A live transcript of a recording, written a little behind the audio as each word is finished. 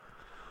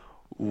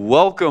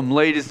Welcome,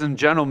 ladies and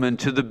gentlemen,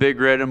 to the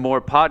Big Red and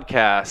More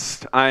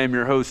podcast. I am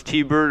your host,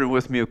 T-Byrd, and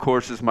with me, of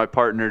course, is my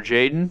partner,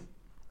 Jaden.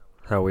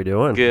 How we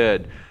doing?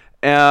 Good.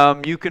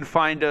 You can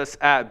find us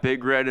at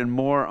Big Red and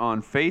More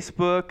on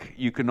Facebook.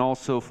 You can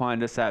also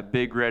find us at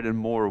Big Red and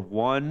More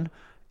 1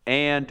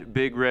 and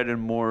Big Red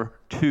and More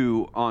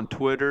 2 on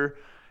Twitter.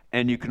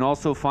 And you can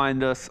also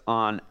find us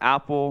on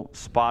Apple,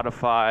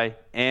 Spotify,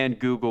 and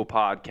Google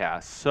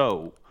Podcasts.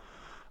 So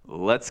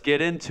let's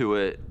get into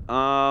it.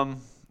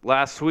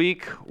 Last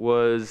week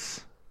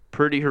was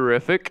pretty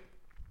horrific,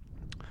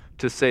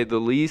 to say the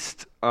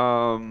least.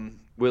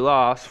 We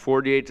lost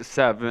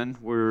 48-7.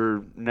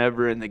 We're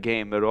never in the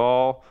game at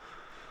all.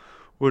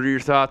 What are your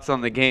thoughts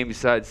on the game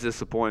besides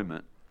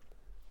disappointment?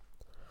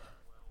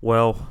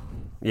 Well,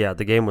 yeah,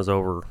 the game was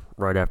over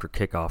right after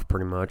kickoff,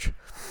 pretty much.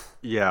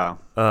 Yeah.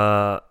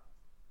 I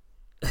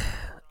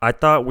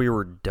thought we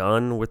were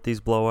done with these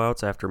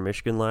blowouts after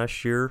Michigan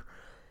last year,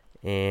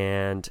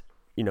 and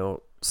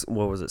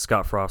what was it?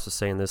 Scott Frost was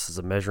saying this is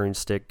a measuring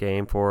stick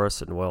game for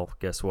us, and well,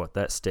 guess what?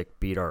 That stick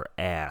beat our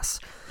ass.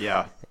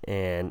 Yeah.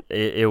 And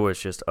it was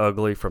just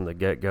ugly from the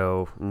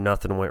get-go.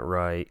 Nothing went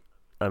right.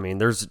 I mean,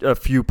 there's a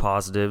few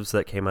positives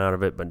that came out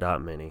of it, but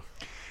not many.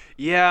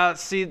 Yeah,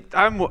 see,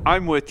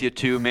 I'm with you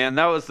too, man.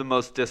 That was the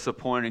most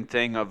disappointing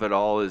thing of it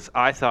all. Is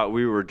I thought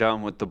we were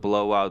done with the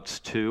blowouts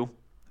too.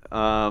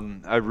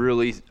 I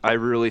really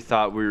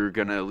thought we were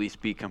gonna at least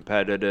be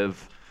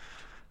competitive,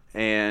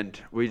 and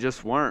we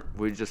just weren't.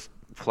 We just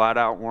flat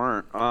out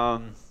weren't.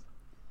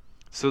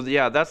 So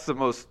yeah, that's the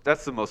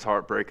most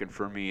heartbreaking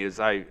for me. Is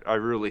I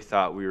really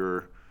thought we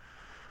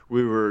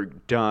were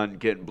done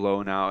getting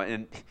blown out,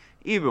 and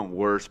even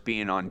worse,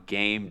 being on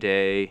game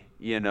day.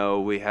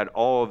 We had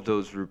all of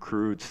those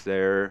recruits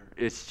there.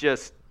 It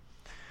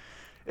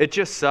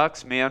just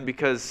sucks, man,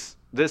 because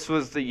this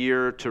was the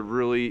year to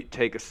really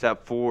take a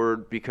step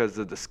forward because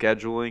of the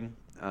scheduling.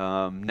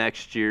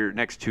 Next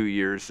 2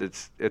 years,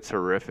 it's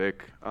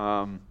horrific.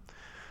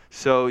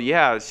 So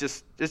yeah, it's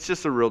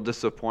just a real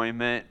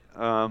disappointment.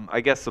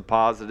 I guess the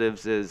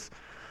positives is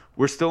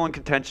we're still in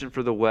contention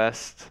for the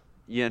West.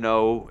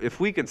 If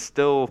we can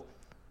still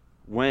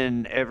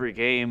win every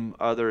game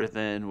other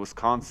than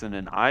Wisconsin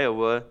and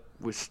Iowa,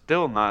 it's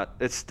still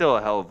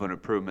a hell of an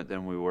improvement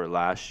than we were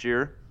last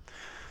year.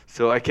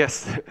 So I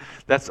guess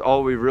that's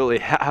all we really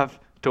have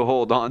to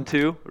hold on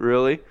to,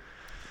 really.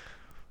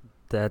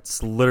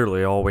 That's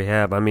literally all we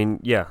have. I mean,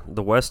 yeah,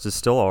 the West is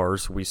still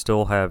ours. We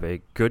still have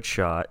a good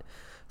shot.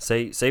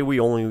 Say we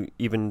only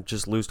even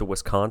just lose to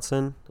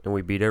Wisconsin and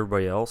we beat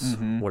everybody else.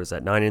 Mm-hmm. What is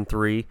that,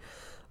 9-3?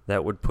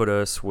 That would put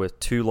us with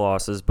 2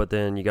 losses. But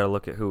then you got to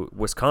look at who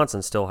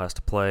Wisconsin still has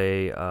to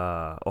play.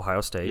 Ohio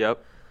State.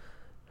 Yep.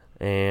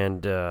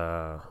 And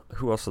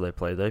who else do they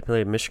play? They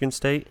play Michigan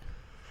State.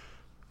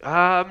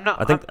 No.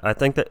 I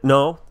think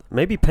that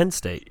maybe Penn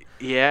State.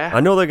 Yeah. I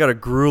know they got a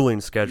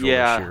grueling schedule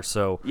this year,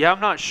 so yeah, I'm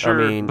not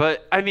sure.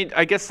 But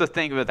I guess the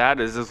thing with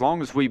that is, as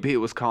long as we beat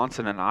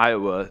Wisconsin and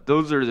Iowa,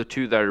 those are the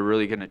two that are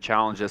really going to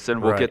challenge us,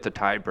 and we'll get the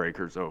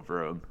tiebreakers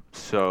over them.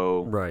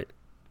 So right.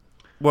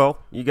 Well,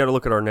 you got to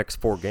look at our next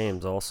 4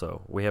 games.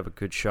 Also, we have a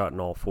good shot in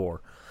all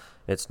 4.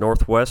 It's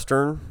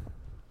Northwestern,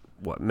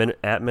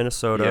 at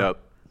Minnesota,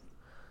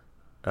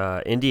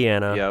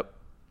 Indiana, yep,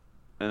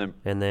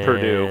 and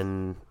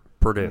then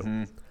Purdue.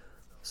 Mm-hmm.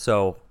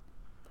 So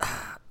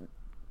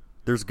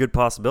there's a good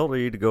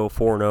possibility to go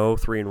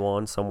 4-0,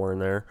 3-1, somewhere in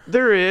there.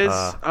 There is.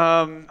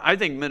 I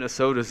think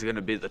Minnesota's going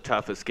to be the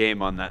toughest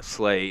game on that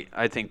slate.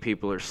 I think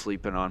people are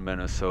sleeping on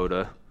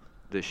Minnesota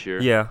this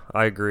year. Yeah,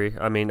 I agree.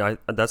 I mean,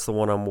 that's the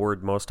one I'm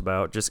worried most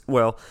about. It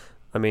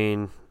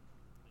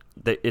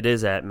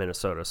is at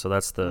Minnesota, so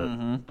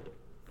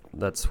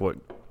that's what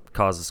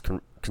causes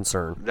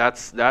concern.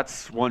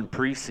 That's one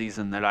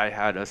preseason that I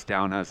had us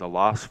down as a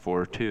loss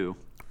for too.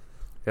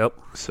 Yep.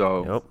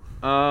 So.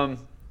 Yep.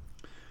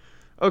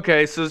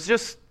 Okay, so it's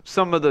just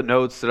some of the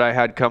notes that I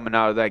had coming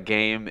out of that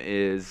game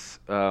is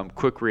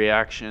quick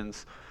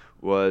reactions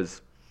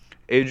was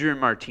Adrian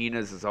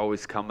Martinez is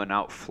always coming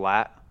out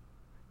flat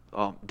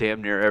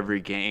damn near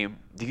every game.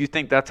 Do you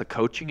think that's a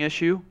coaching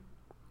issue?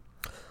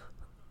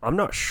 I'm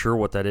not sure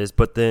what that is,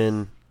 but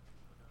then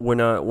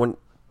when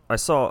I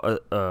saw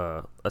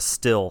a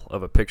still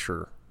of a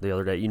picture the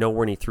other day,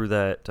 when he threw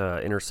that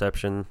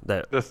interception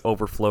that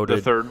overfloated?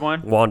 The third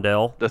one?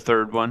 Wandell. The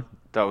third one?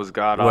 That was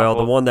god-awful. Well,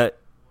 the one that...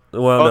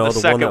 the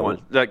second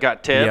one that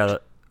got tipped? Yeah,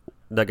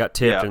 that got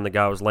tipped, and the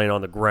guy was laying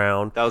on the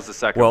ground. That was the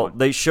second one. Well,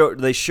 they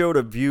showed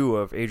a view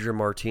of Adrian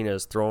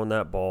Martinez throwing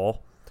that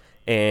ball,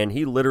 and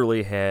he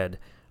literally had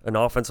an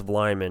offensive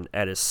lineman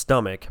at his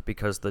stomach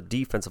because the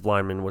defensive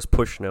lineman was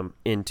pushing him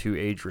into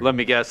Adrian. Let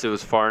me guess, it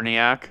was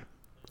Farniak?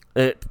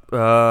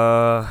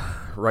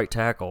 Right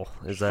tackle.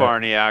 Is that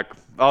Farniak?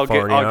 I'll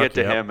get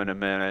to him in a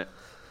minute.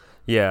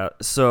 Yeah,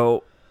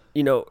 so,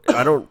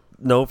 I don't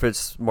know if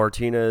it's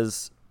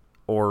Martinez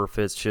or if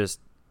it's just,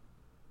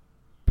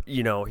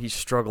 he's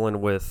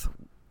struggling with,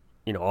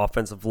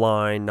 offensive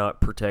line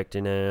not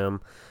protecting him.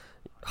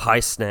 high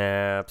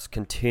snaps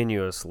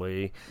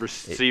continuously.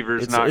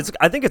 Receivers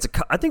I think it's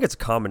a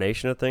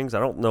combination of things. I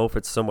don't know if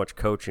it's so much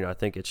coaching. I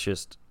think it's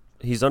just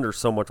he's under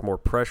so much more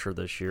pressure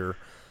this year.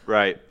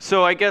 Right.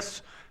 So I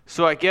guess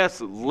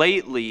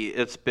lately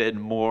it's been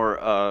more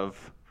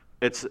of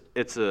it's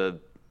a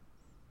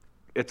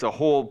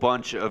whole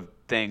bunch of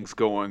things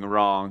going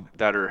wrong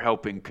that are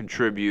helping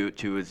contribute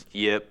to his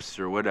yips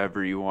or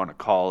whatever you want to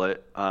call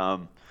it.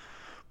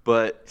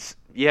 But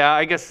yeah,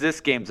 I guess this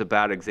game's a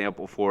bad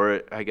example for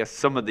it. I guess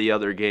some of the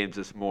other games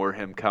is more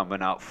him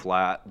coming out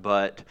flat,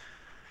 but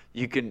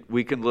we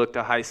can look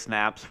to high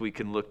snaps, we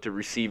can look to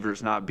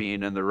receivers not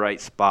being in the right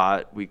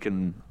spot, we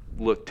can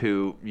look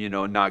to,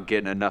 not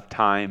getting enough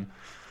time.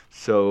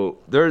 So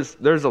there's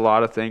a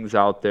lot of things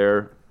out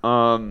there.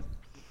 I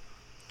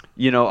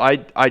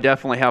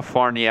definitely have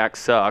Farniak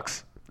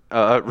sucks.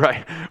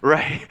 Right.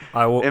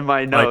 In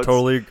my notes.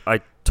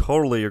 I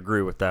totally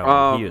agree with that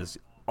one. He is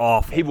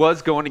awful. He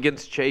was going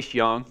against Chase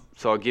Young,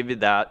 so I'll give you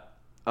that.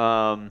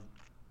 And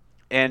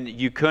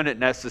you couldn't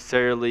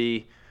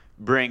necessarily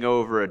bring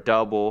over a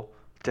double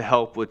to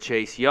help with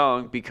Chase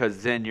Young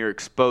because then you're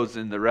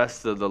exposing the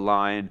rest of the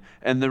line,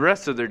 and the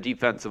rest of their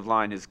defensive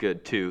line is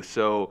good too.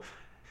 So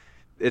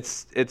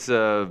it's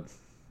a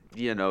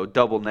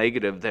double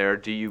negative there.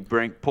 Do you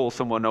pull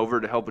someone over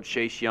to help with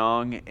Chase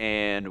Young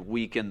and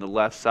weaken the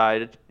left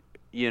side,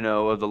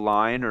 of the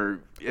line,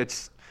 or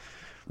it's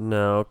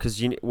no,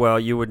 because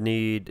you would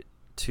need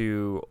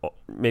to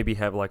maybe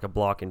have like a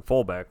blocking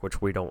fullback,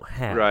 which we don't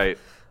have, right?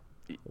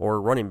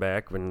 Or running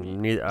back.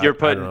 You're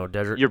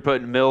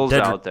putting Mills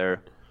out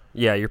there.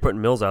 Yeah, you're putting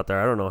Mills out there.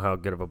 I don't know how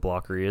good of a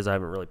blocker he is. I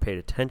haven't really paid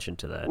attention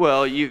to that.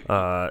 Well, you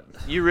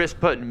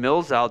risk putting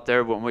Mills out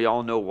there when we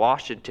all know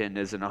Washington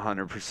isn't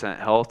 100%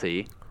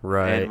 healthy.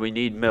 Right. And we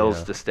need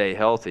Mills to stay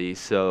healthy.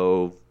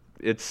 So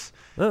it's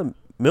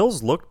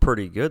Mills looked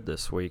pretty good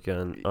this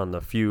weekend on the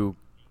few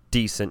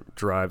decent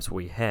drives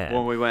we had.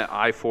 When we went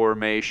I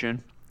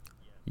formation.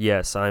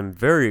 Yes, I'm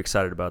very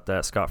excited about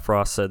that. Scott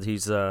Frost said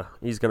he's going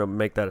to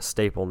make that a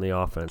staple in the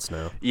offense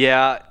now.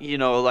 Yeah,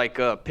 like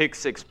Pick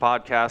Six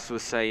podcast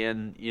was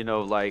saying,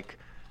 like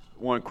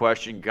one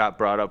question got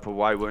brought up of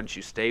why wouldn't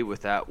you stay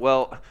with that?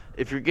 Well,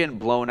 if you're getting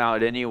blown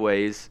out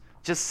anyways,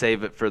 just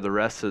save it for the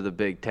rest of the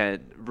Big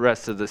Ten,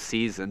 rest of the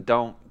season.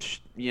 Don't,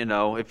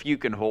 if you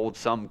can hold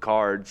some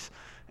cards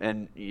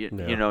and,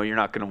 you're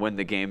not going to win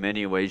the game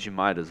anyways, you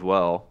might as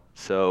well.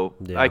 So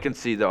I can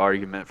see the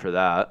argument for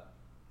that.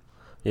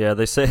 Yeah,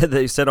 they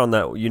said on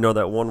that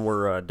that one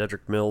where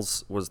Dedrick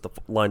Mills was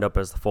lined up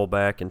as the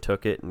fullback and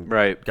took it and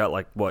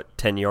got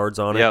 10 yards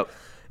on it. Yep.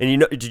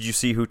 And did you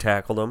see who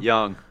tackled him?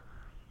 Young.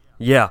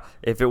 Yeah,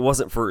 if it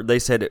wasn't for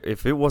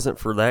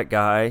that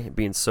guy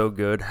being so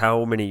good,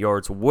 how many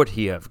yards would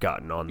he have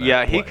gotten on that?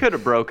 Yeah, play? he could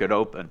have broke it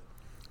open.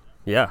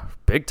 Yeah,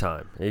 big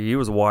time. He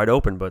was wide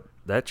open, but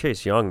that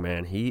Chase Young,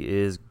 man, he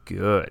is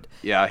good.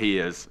 Yeah, he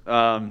is.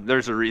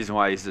 There's a reason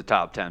why he's the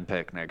top 10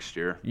 pick next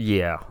year.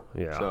 Yeah.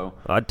 So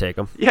I'd take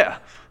him. Yeah.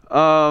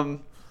 And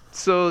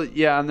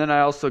then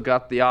I also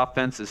got the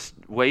offense is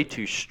way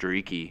too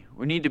streaky.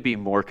 We need to be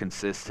more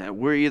consistent.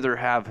 We're either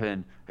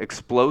having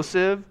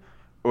explosive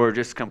or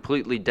just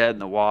completely dead in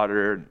the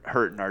water and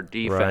hurting our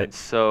defense. Right.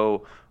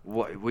 So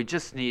we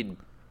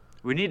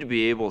need to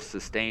be able to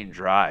sustain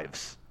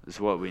drives is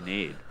what we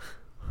need.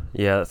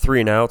 Yeah,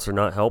 3 and outs are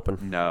not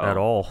helping at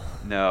all.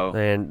 No.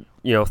 And,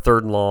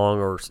 third and long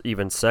or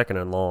even second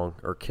and long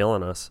are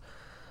killing us.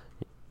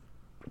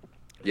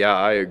 Yeah,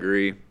 I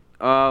agree.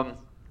 So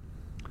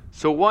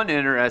one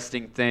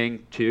interesting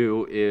thing,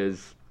 too,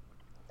 is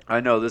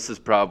I know this is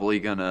probably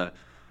going to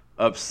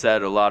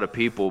upset a lot of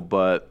people,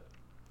 but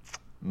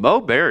Mo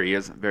Berry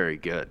isn't very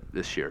good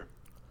this year.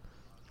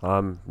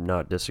 I'm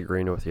not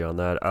disagreeing with you on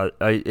that.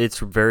 It's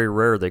very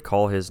rare they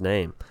call his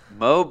name.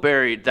 Mo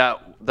Berry,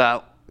 that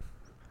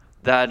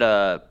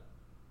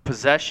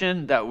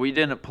possession that we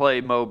didn't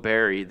play Mo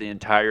Berry the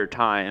entire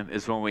time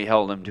is when we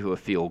held him to a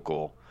field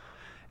goal.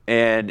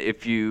 And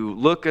if you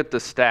look at the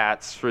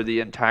stats for the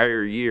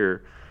entire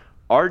year,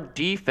 our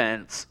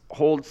defense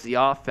holds the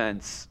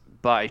offense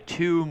by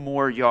 2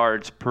 more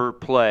yards per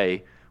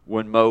play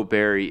when Mo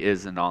Berry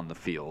isn't on the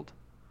field.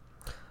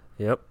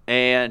 Yep.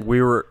 And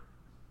go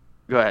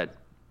ahead.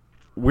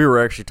 We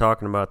were actually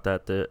talking about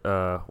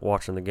that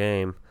watching the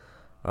game.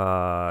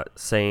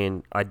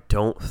 Saying I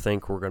don't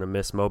think we're going to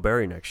miss Mo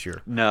Berry next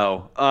year.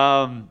 No.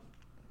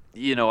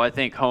 I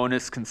think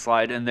Honus can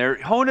slide in there.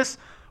 Honus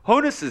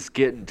is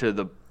getting to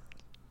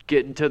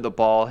the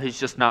ball. He's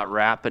just not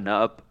wrapping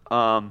up.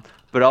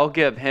 But I'll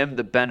give him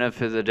the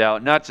benefit of the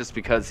doubt, not just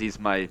because he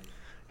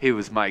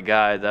was my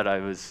guy that I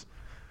was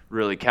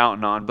really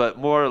counting on, but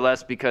more or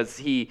less because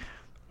he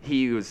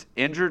was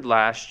injured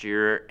last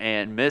year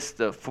and missed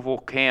the full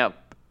camp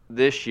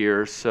this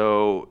year,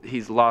 so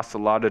he's lost a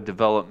lot of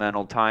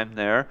developmental time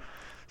there.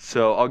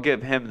 So I'll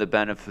give him the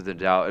benefit of the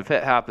doubt. If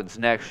it happens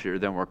next year,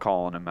 then we're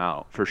calling him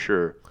out for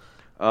sure.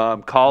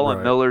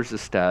 Colin Miller's a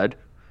stud.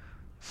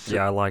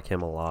 Yeah, I like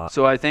him a lot.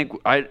 So I think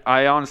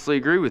I honestly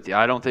agree with you.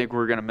 I don't think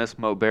we're going to miss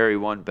Mo Berry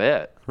one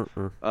bit.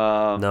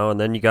 No, and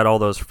then you got all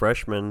those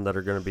freshmen that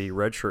are going to be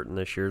redshirting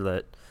this year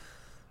that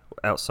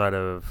outside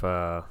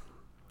of,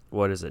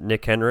 what is it,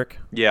 Nick Henrik?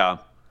 Yeah.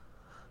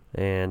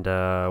 And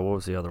what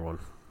was the other one?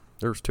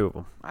 There was two of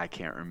them. I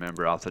can't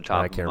remember off the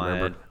top of my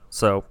head.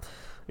 So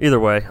either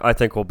way, I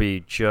think we'll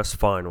be just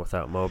fine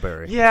without Mo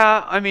Berry.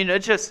 Yeah, I mean, it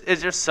just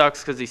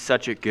sucks because he's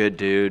such a good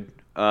dude.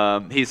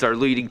 He's our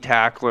leading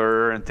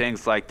tackler and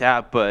things like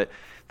that, but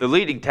the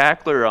leading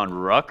tackler on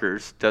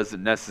Rutgers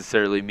doesn't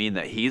necessarily mean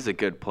that he's a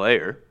good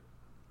player.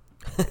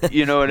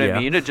 You know what Yeah. I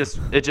mean? It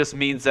just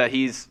means that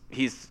he's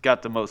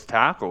got the most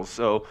tackles.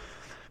 So,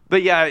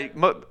 but yeah,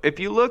 if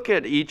you look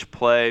at each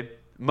play,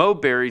 Mo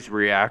Berry's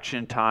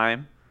reaction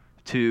time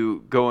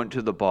to go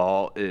into the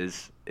ball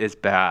is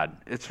bad.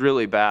 It's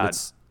really bad.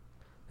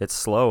 It's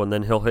slow, and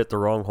then he'll hit the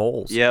wrong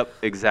holes. Yep,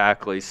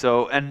 exactly.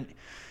 So, and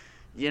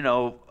you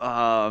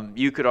know,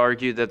 you could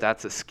argue that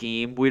that's a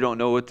scheme. We don't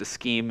know what the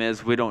scheme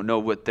is. We don't know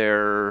what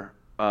their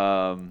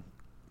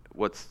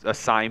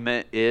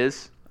assignment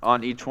is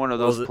on each one of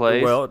those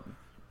plays. Well,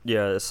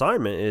 yeah,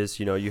 assignment is,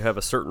 you have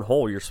a certain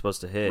hole you're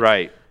supposed to hit.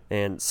 Right.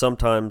 And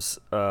sometimes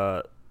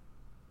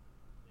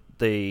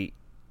they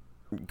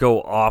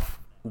go off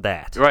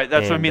that. Right,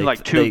 that's what I mean,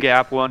 like two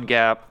gap, one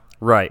gap.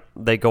 Right.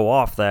 They go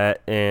off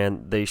that,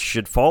 and they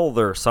should follow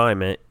their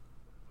assignment,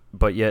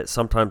 but yet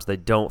sometimes they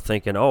don't,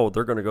 thinking, oh,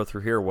 they're going to go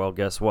through here. Well,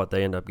 guess what?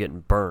 They end up getting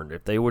burned.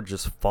 If they would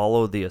just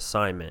follow the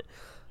assignment,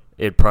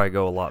 it'd probably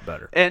go a lot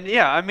better. And,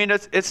 yeah, I mean,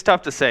 it's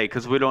tough to say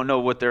because we don't know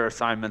what their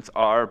assignments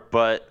are,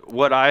 but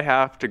what I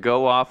have to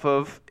go off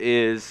of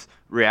is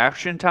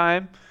reaction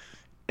time,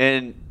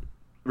 and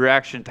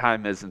reaction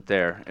time isn't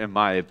there, in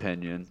my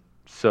opinion.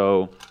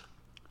 So,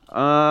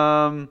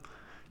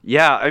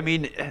 yeah, I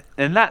mean,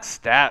 and that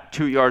stat,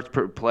 2 yards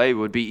per play,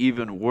 would be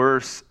even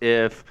worse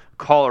if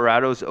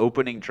Colorado's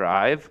opening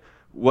drive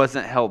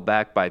wasn't held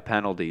back by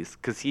penalties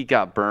because he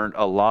got burned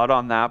a lot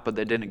on that, but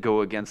they didn't go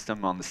against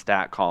him on the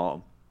stat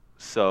column.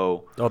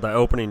 So, that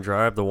opening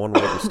drive, the one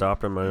where we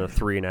stopped him on a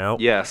 3-and-out.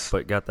 Yes.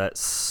 But got that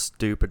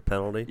stupid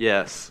penalty.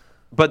 Yes.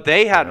 But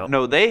they had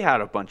they had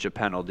a bunch of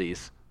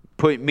penalties.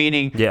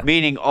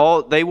 Meaning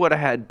all they would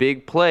have had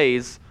big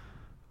plays.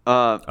 They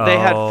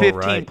had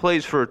 15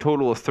 plays for a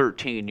total of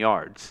 13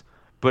 yards.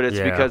 But it's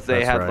because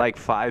they had like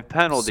 5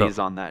 penalties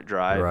on that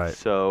drive. Right.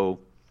 So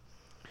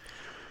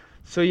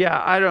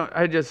yeah, I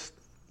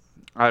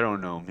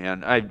don't know,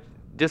 man. I'm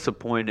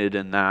disappointed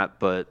in that,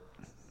 but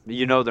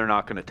they're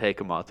not going to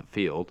take him off the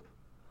field.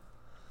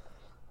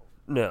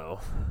 No.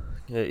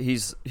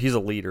 He's a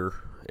leader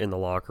in the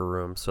locker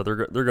room, so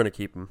they're going to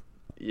keep him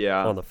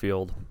on the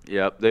field.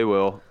 Yep, they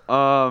will.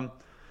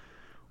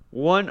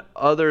 One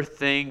other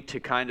thing to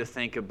kind of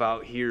think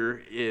about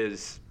here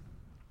is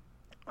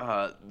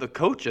the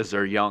coaches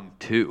are young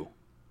too.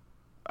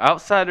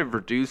 Outside of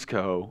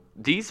Verduzco,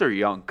 these are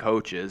young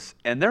coaches,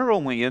 and they're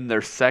only in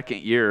their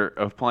second year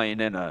of playing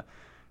in a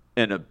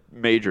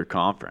major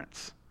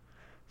conference.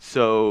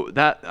 So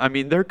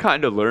they're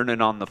kind of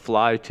learning on the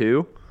fly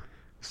too.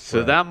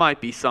 So that might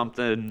be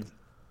something,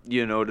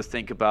 to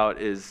think about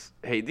is,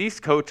 hey, these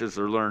coaches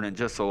are learning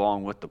just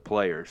along with the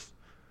players.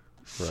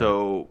 Right.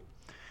 So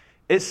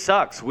it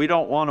sucks. We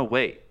don't want to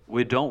wait.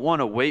 We don't want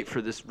to wait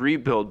for this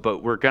rebuild,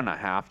 but we're going to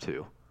have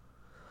to.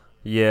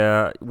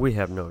 Yeah, we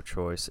have no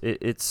choice.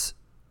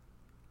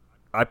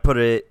 I put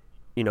it,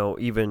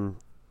 even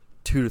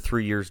 2 to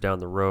 3 years down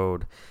the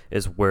road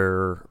is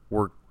where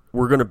we're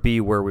going to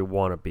be where we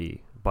want to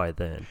be by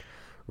then.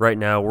 Right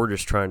now, we're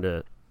just trying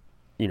to,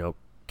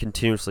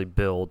 continuously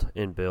build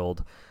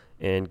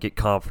and get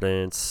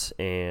confidence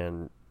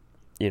and,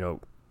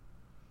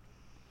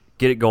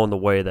 get it going the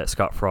way that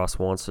Scott Frost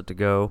wants it to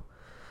go.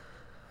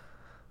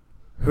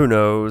 Who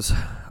knows?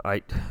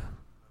 I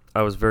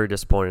was very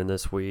disappointed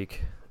this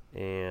week,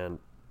 and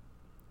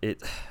I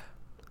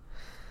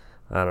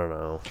don't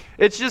know.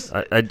 It's just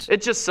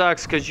it just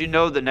sucks because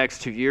the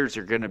next 2 years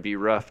are going to be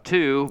rough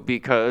too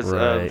because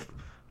of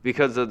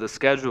the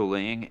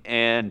scheduling,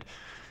 and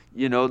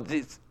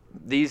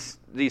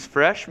these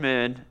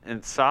freshmen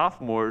and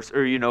sophomores,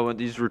 or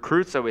these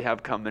recruits that we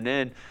have coming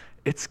in,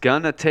 it's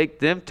gonna take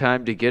them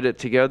time to get it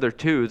together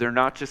too. They're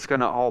not just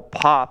gonna all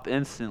pop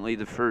instantly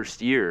the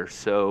first year.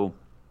 So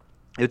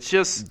it's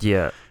just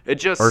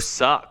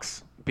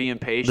sucks being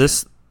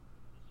patient.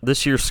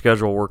 This year's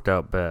schedule worked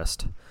out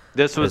best.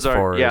 This was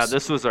our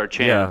chance.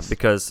 Yeah,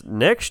 because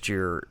next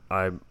year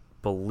I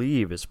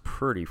believe is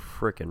pretty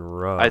freaking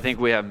rough. I think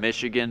we have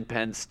Michigan,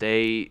 Penn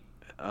State.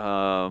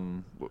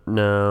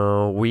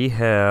 No, we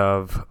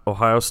have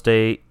Ohio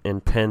State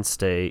and Penn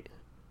State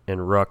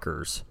and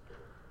Rutgers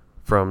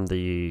from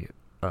the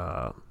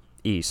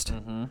East.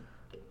 Mm-hmm.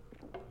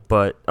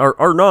 But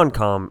our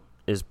non-com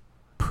is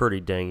pretty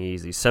dang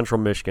easy.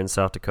 Central Michigan,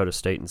 South Dakota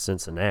State, and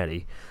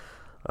Cincinnati.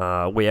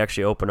 We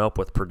actually open up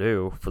with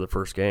Purdue for the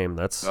first game.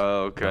 That's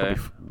okay.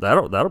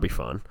 That'll be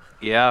fun.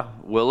 Yeah,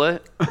 will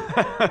it?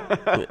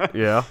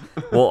 Yeah.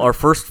 Well, our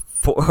first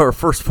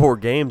 4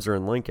 games are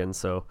in Lincoln,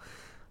 so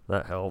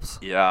That helps.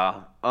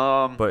 Yeah.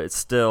 But it's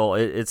still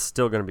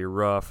going to be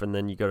rough. And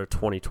then you go to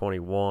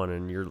 2021,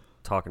 and you're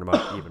talking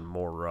about even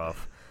more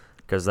rough,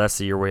 because that's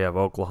the year we have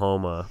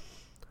Oklahoma,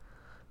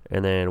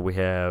 and then we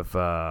have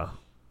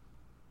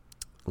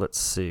let's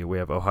see, we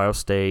have Ohio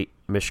State,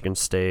 Michigan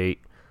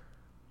State,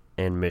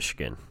 and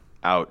Michigan.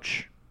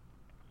 Ouch.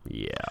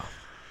 Yeah.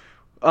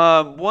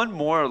 One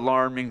more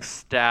alarming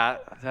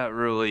stat that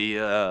really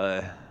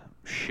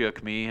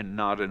shook me, and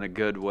not in a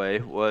good way,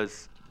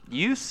 was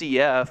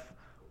UCF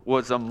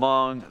was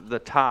among the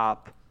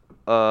top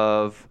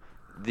of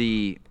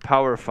the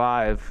Power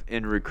 5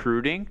 in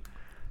recruiting,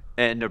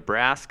 and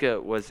Nebraska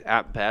was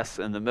at best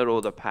in the middle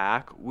of the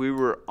pack. We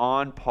were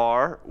on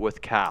par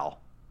with Cal.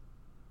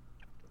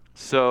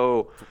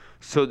 So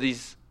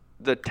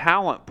the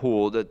talent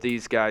pool that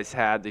these guys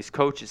had, these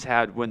coaches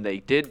had when they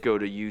did go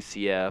to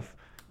UCF,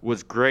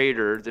 was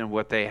greater than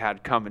what they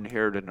had coming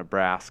here to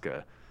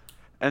Nebraska.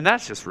 And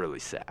that's just really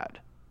sad.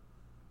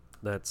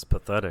 That's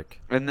pathetic.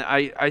 And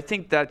I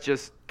think that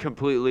just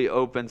completely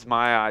opens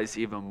my eyes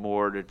even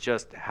more to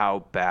just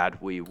how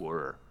bad we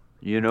were.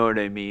 You know what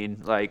I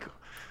mean? Like,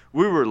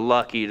 we were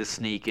lucky to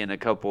sneak in a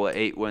couple of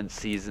 8-win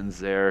seasons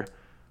there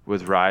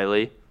with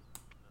Riley.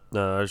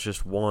 No, it was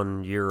just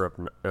 1 year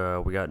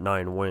of we got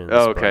 9 wins.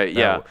 Oh, okay,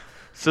 yeah.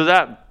 So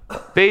that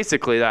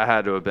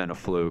had to have been a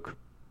fluke.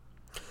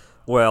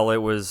 Well, it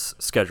was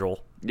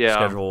schedule.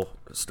 Yeah.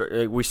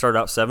 We started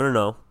out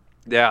 7-0.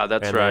 Yeah,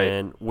 that's right.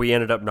 And we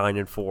ended up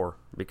 9-4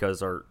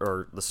 because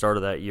the start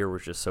of that year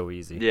was just so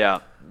easy. Yeah.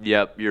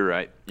 Yep. You're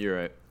right.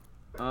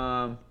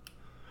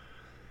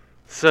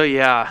 So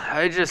yeah,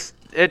 it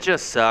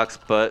just sucks,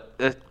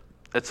 but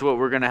it's what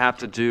we're gonna have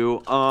to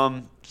do.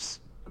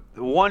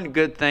 One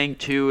good thing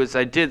too is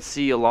I did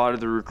see a lot of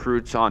the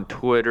recruits on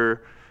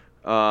Twitter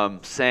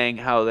saying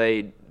how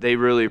they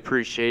really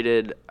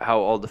appreciated how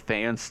all the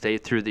fans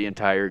stayed through the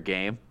entire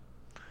game.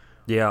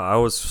 Yeah, I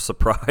was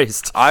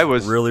surprised. I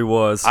was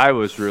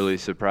really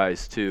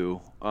surprised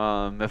too.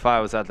 If I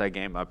was at that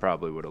game, I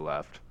probably would have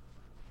left.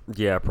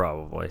 Yeah,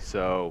 probably.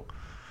 So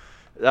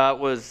that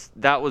was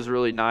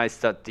really nice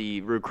that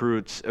the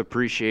recruits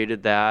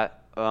appreciated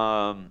that.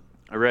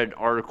 I read an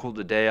article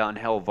today on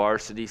Hell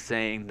Varsity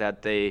saying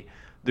that the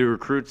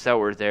recruits that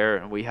were there,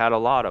 and we had a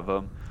lot of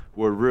them,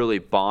 were really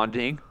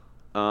bonding.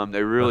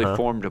 They really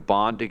formed a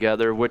bond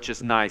together, which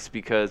is nice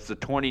because the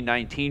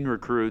 2019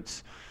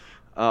 recruits,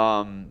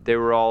 they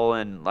were all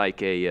in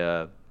like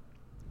a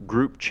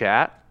group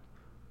chat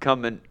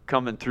coming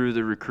through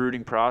the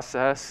recruiting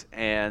process,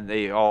 and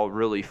they all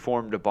really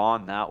formed a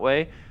bond that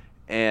way.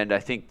 And I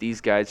think these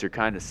guys are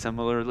kind of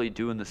similarly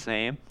doing the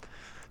same.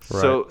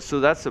 Right. So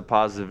that's the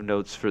positive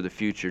notes for the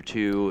future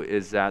too.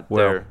 Is that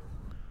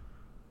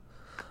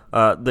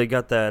they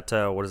got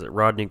that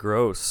Rodney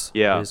Gross?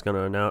 Yeah, he's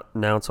going to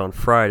announce on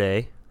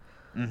Friday,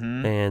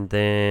 and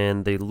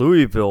then the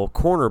Louisville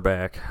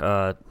cornerback.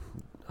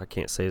 I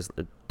can't say his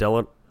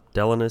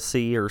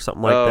Delancey or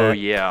something like that. Oh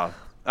yeah,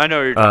 I know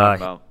what you're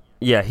talking about.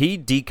 Yeah, he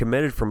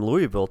decommitted from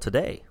Louisville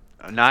today.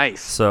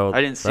 Nice. So I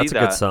didn't see that's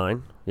that. a good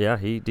sign. Yeah,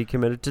 he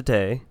decommitted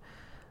today,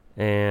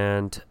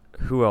 and.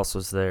 Who else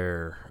was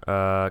there?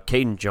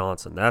 Caden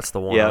Johnson. That's the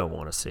one I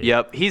want to see.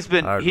 Yep.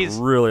 I'd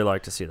really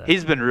like to see that.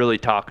 He's been really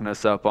talking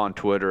us up on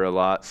Twitter a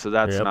lot, so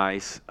that's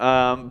nice.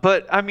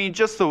 But, I mean,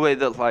 just the way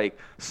that, like,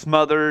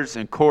 Smothers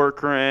and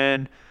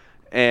Corcoran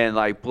and,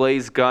 like,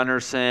 Blaze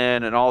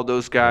Gunnarsson and all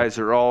those guys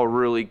are all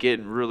really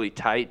getting really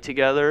tight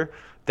together,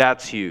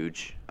 that's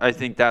huge. I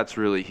think that's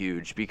really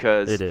huge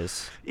because it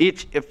is.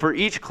 For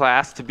each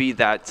class to be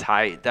that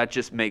tight, that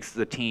just makes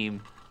the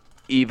team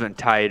even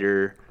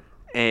tighter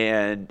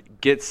and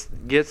gets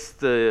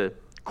the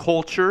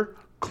culture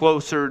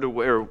closer to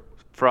where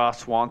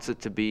Frost wants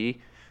it to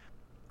be.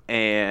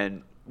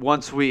 And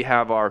once we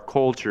have our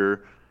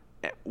culture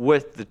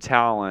with the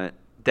talent,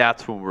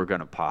 that's when we're going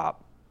to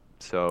pop.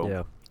 So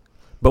yeah.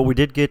 But we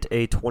did get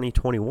a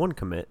 2021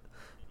 commit.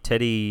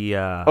 Teddy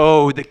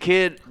the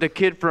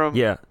kid from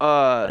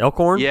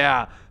Elkhorn?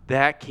 Yeah,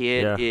 that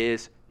kid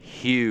is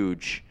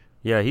huge.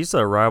 Yeah, he's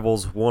a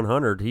Rivals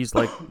 100. He's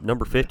like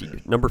number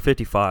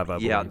 55, I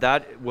believe. Yeah,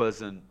 that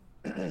was an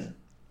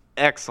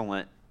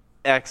excellent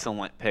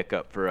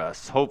pickup for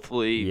us.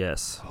 Hopefully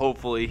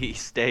he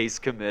stays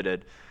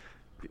committed.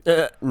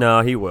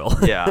 No, he will.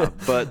 Yeah,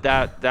 but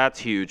that's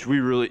huge.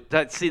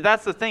 That's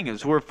the thing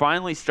is we're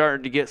finally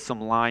starting to get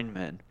some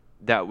linemen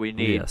that we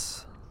need.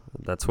 Yes,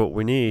 that's what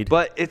we need.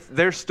 But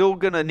they're still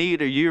going to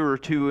need a year or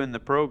two in the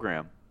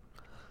program.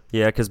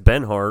 Yeah, because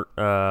Benhart,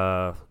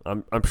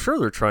 I'm sure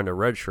they're trying to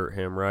redshirt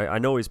him, right? I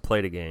know he's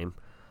played a game.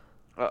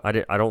 I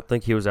don't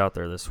think he was out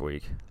there this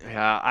week.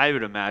 Yeah, I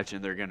would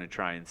imagine they're going to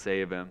try and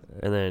save him.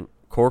 And then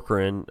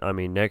Corcoran, I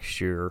mean, next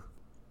year,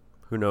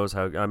 who knows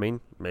how? I mean,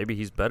 maybe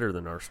he's better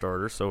than our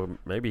starter, so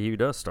maybe he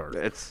does start.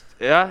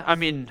 I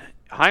mean,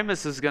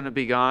 Hymas is going to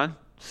be gone.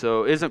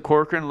 So isn't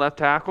Corcoran left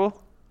tackle?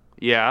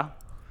 Yeah.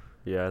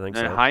 Yeah, I think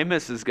so. And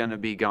Hymas is going to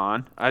be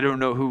gone. I don't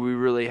know who we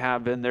really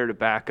have in there to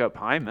back up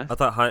Hymas. I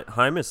thought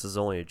Hymas is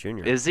only a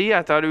junior. Is he?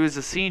 I thought he was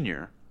a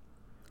senior.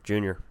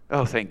 Junior.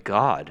 Oh, thank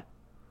God.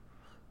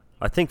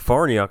 I think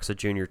Farniok's a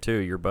junior too,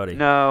 your buddy.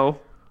 No,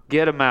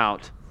 get him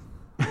out.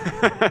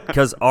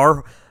 Because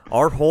our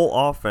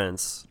whole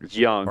offense, It's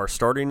young. our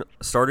starting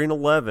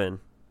 11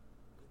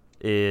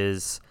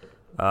 is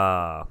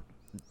a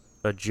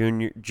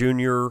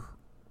junior.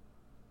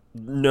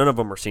 None of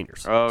them are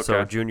seniors. Oh, okay.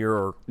 So junior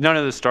or None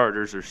of the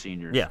starters are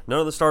seniors. yeah, none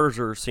of the starters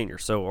are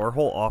seniors. So our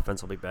whole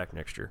offense will be back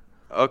next year.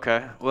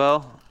 Okay.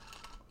 Well,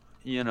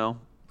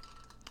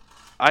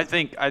 I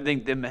think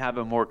them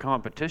having more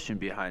competition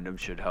behind them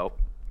should help.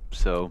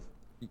 So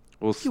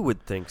we'll see.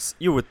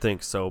 You would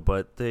think so,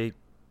 but they're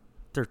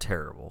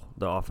terrible.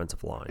 The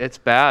offensive line. It's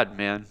bad,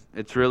 man.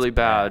 It's really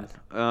bad.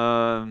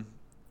 Yeah.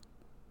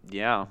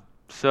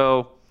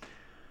 So,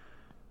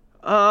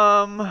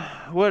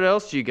 what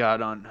else you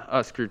got on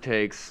Husker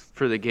takes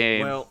for the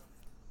game? Well,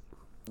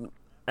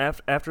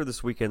 after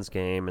this weekend's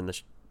game and the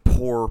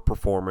poor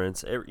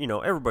performance,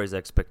 everybody's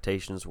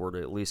expectations were to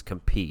at least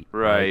compete.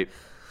 Right.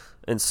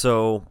 And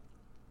so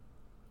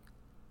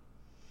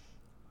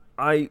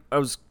I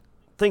was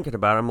thinking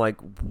about it. I'm like,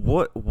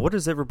 what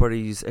is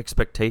everybody's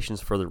expectations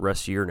for the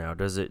rest of the year now?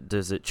 Does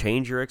it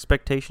change your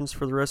expectations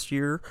for the rest of the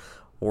year,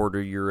 or do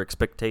your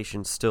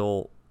expectations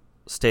still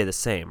stay the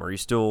same? Are you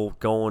still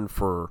going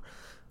for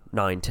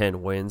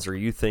 9-10 wins, or are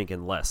you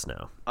thinking less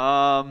now?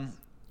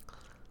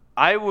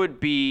 I would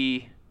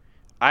be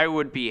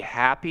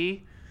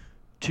happy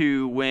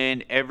to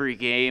win every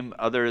game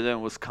other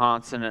than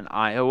Wisconsin and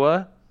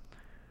Iowa,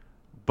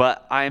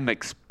 but I'm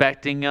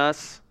expecting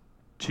us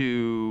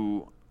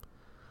to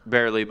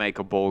barely make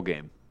a bowl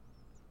game.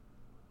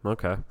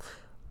 Okay.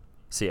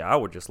 See, I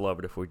would just love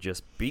it if we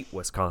just beat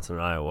Wisconsin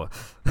and Iowa.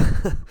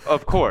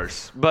 Of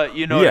course, but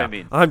you know what I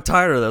mean. I'm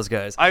tired of those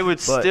guys. I would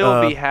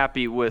still be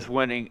happy with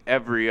winning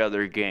every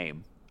other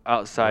game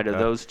outside of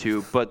those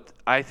two, but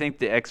I think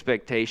the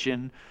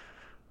expectation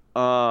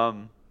I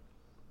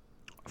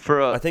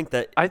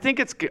think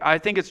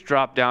it's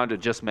dropped down to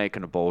just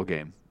making a bowl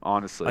game,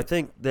 honestly. I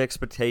think the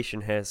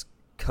expectation has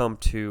come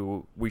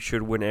to we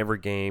should win every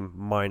game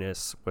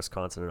minus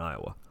Wisconsin and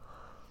Iowa.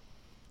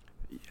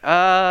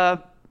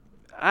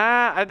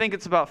 I think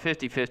it's about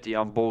 50-50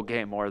 on bowl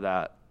game or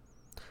that.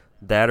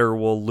 That or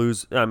we'll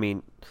lose. I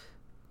mean,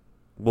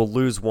 we'll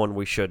lose one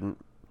we shouldn't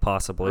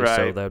possibly. Right.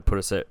 So that would put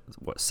us at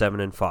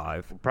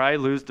 7-5. We'll probably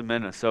lose to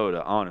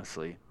Minnesota,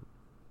 honestly.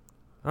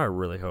 I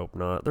really hope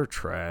not. They're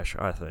trash,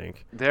 I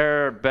think.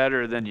 They're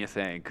better than you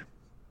think.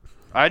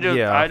 I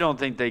don't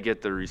think they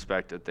get the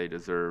respect that they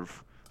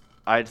deserve.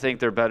 I think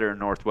they're better than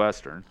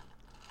Northwestern.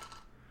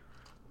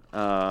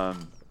 Yeah,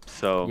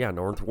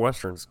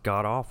 Northwestern's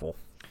god awful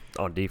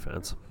on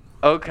defense.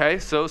 Okay,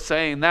 so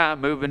saying that,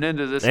 moving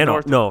into this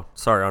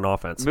on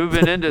offense.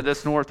 Moving into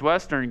this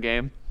Northwestern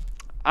game,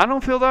 I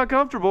don't feel that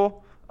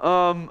comfortable.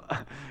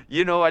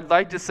 I'd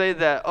like to say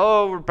that,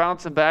 we're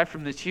bouncing back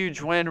from this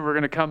huge win. We're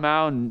going to come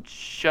out and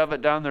shove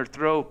it down their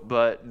throat.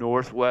 But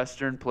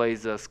Northwestern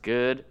plays us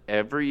good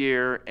every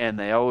year, and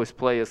they always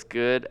play us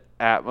good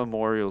at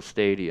Memorial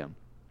Stadium.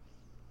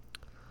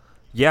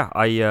 Yeah,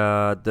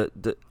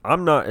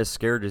 I'm not as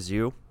scared as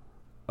you.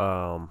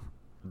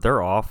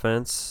 Their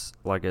offense,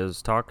 like I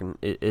was talking,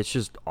 it's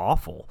just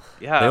awful.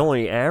 Yeah, they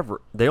only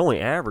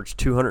average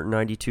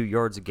 292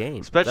 yards a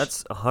game.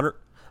 That's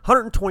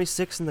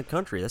 126 in the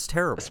country. That's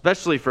terrible.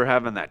 Especially for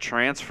having that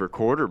transfer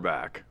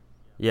quarterback.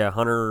 Yeah,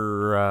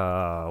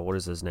 Hunter, what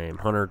is his name?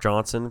 Hunter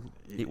Johnson.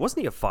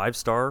 Wasn't he a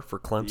 5-star for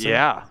Clemson?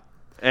 Yeah.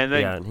 And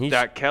then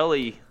that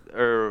Kelly,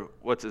 or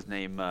what's his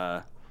name?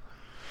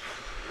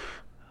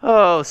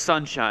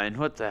 Sunshine.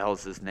 What the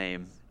hell's his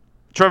name?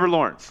 Trevor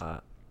Lawrence.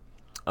 Yeah.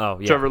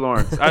 Trevor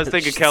Lawrence. I was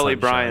thinking Kelly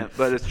Bryant,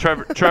 but it's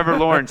Trevor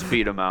Lawrence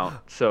beat him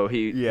out, so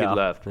he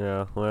left.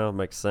 Yeah, well, it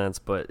makes sense,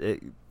 but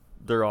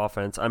their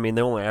offense, I mean,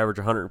 they only average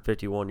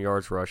 151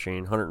 yards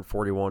rushing,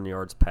 141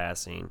 yards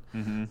passing.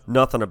 Mm-hmm.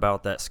 Nothing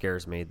about that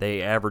scares me.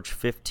 They average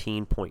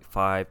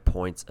 15.5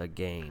 points a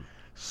game.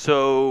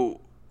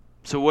 So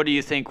what do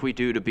you think we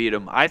do to beat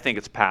them? I think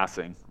it's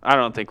passing. I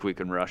don't think we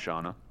can rush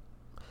on them.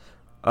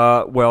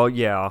 Well,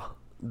 yeah.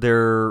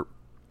 Their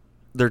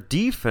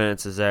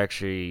defense is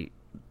actually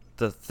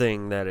the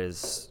thing that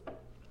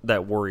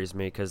worries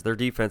me, because their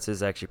defense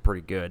is actually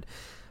pretty good.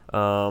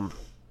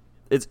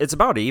 It's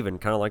about even,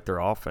 kind of like their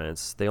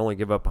offense. They only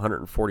give up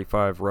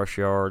 145 rush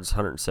yards,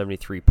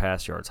 173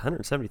 pass yards.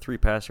 173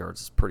 pass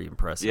yards is pretty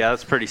impressive. Yeah,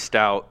 that's pretty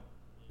stout.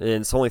 And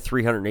it's only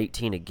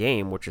 318 a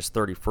game, which is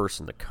 31st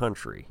in the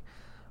country.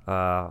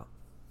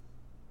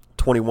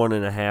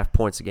 21.5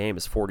 points a game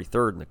is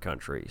 43rd in the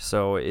country.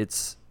 So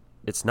it's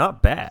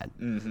not bad.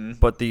 Mm-hmm.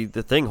 But the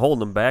thing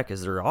holding them back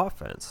is their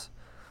offense.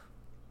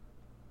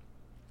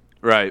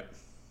 Right.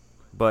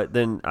 But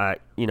then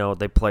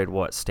they played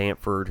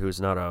Stanford,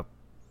 who's not a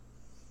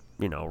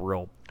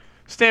real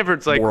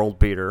Stanford's like world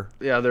beater.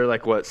 Yeah, they're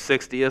like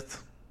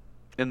 60th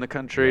in the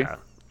country. Yeah,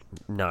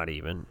 not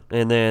even.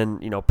 And then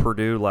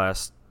Purdue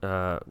last.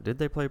 Did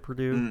they play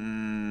Purdue?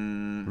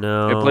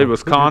 No, they played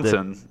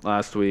Wisconsin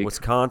last week.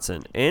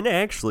 Wisconsin, and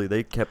actually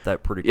they kept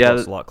that pretty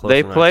close. A lot closer.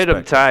 They played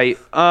them tight.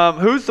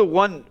 Who's the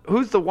one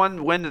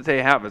win that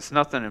they have? It's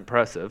nothing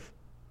impressive.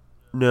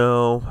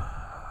 No.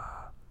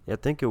 I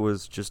think it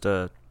was just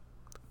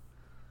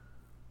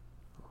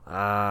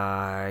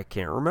I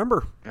can't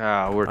remember.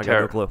 We're I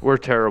got no clue. We're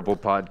terrible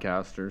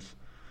podcasters.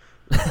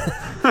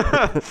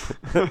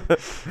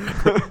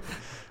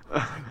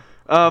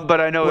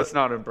 But I know it's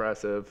not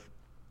impressive.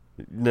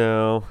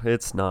 No,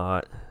 it's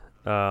not.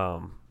 I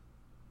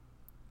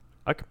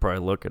could probably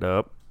look it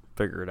up,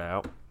 figure it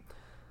out.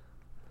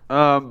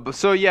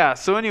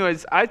 So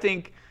anyways, I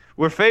think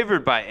we're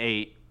favored by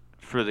 8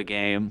 for the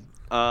game.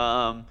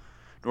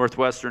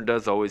 Northwestern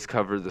does always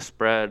cover the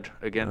spread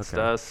against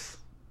us.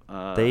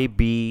 They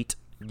beat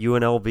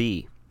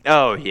UNLV.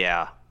 Oh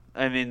yeah,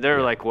 I mean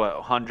they're like what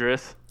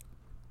 100th.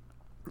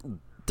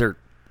 They're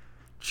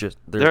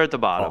at the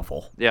bottom.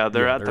 Awful. Yeah,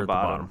 they're at the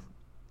bottom.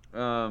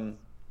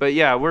 But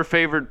yeah, we're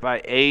favored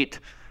by 8.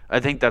 I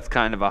think that's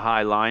kind of a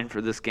high line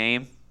for this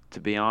game, to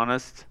be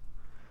honest.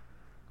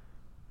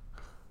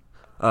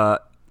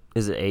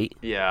 Is it 8?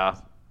 Yeah.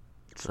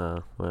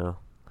 Well,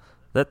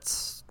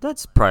 that's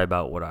probably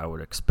about what I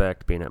would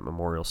expect being at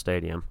Memorial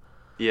Stadium.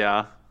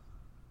 Yeah.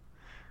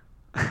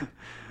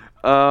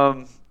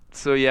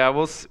 So yeah,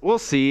 we'll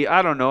see.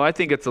 I don't know. I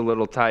think it's a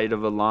little tight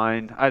of a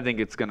line. I think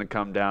it's going to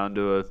come down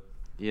to a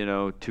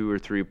 2 or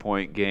 3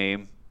 point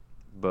game,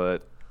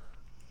 but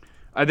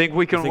I think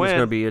we can You think win. It's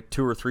going to be a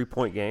 2 or 3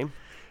 point game.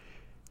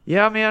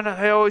 Yeah, man.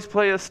 I always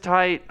play us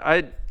tight.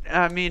 I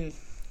mean,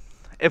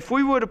 if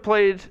we would have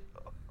played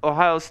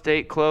Ohio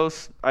State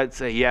close, I'd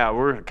say yeah,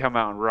 we're going to come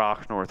out and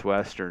rock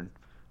Northwestern.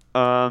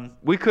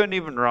 We couldn't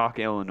even rock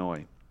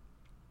Illinois.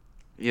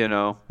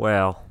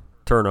 Well,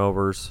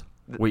 turnovers.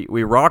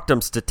 We rocked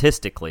them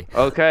statistically.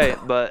 Okay,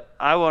 but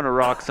I want to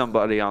rock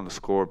somebody on the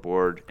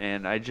scoreboard,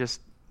 and I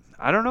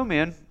don't know,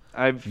 man.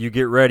 You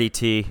get ready,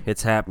 T.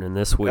 It's happening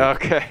this week.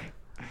 Okay.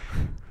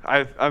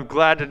 I'm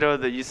glad to know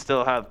that you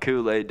still have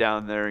Kool-Aid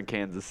down there in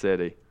Kansas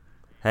City.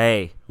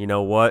 Hey, you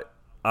know what?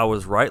 I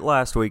was right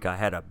last week. I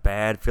had a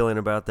bad feeling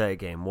about that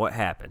game. What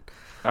happened?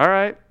 All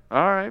right.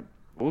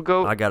 We'll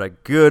go. I got a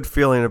good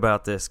feeling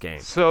about this game.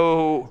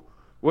 So,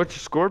 what's your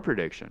score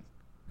prediction?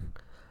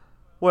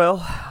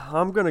 Well,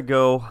 I'm going to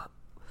go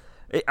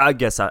 – I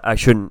guess I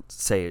shouldn't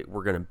say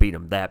we're going to beat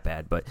them that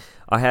bad, but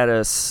I had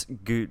us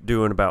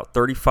doing about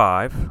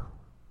 35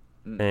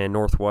 and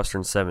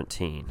Northwestern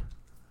 17.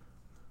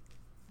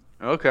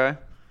 Okay.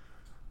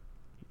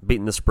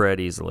 Beating the spread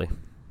easily.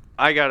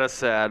 I got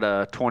us at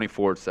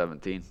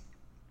 24-17.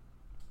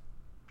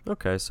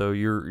 Okay, so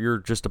you're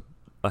just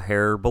a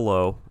hair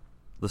below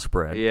the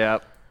spread. Yeah,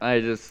 I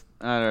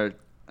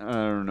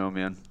don't know,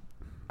 man.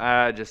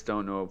 I just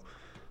don't know.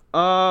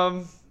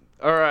 All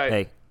right.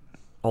 Hey,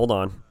 hold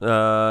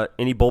on.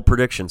 Any bold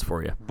predictions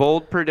for you?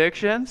 Bold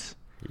predictions?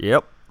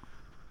 Yep.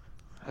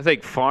 I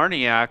think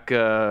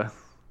Farniak.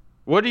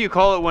 What do you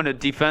call it when a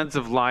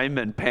defensive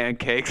lineman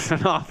pancakes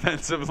an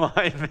offensive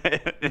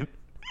lineman?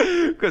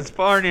 Because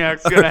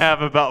Farniak's gonna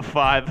have about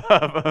 5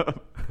 of them.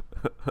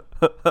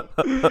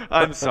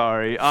 I'm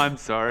sorry.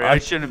 I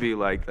shouldn't be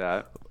like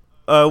that.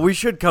 We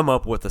should come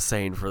up with a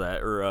saying for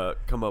that, or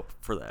come up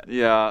for that.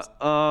 Yeah.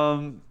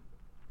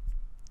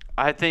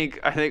 I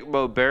think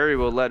Bo Berry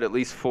will let at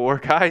least 4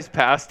 guys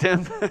past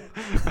him.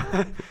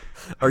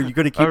 Are you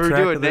going to keep track Are we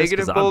doing of this?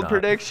 negative bold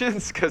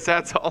predictions? Because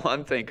that's all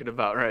I'm thinking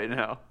about right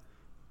now.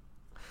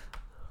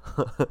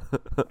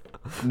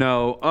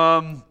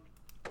 No.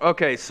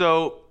 Okay,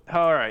 so,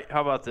 all right,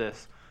 how about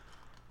this?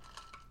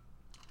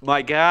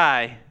 My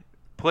guy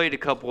played a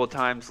couple of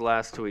times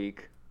last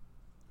week,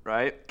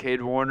 right?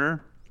 Cade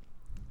Warner?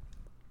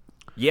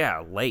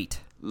 Yeah, late.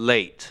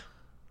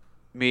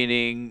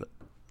 Meaning,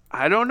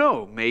 I don't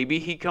know. Maybe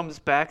he comes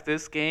back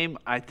this game.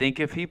 I think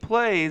if he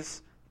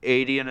plays,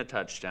 80 and a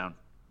touchdown.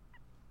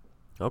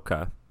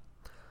 Okay.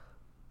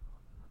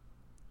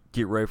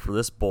 Get ready for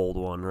this bold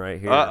one right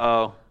here.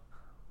 Uh-oh.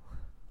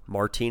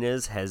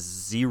 Martinez has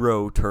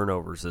 0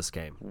 turnovers this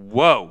game.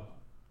 Whoa.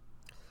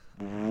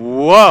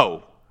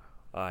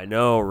 I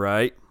know,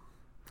 right?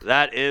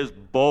 That is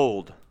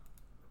bold.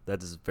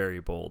 That is very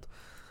bold.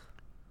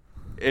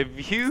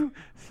 If you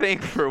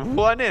think for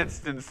one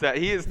instance that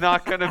he is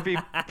not going to be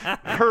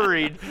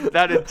hurried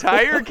that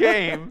entire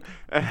game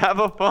and have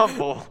a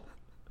fumble.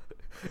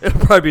 It'll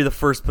probably be the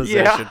first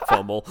possession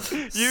fumble.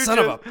 Son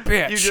of a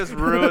bitch. You just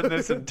ruined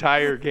this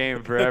entire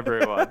game for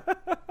everyone.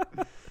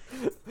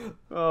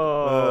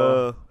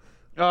 All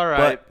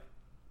right. But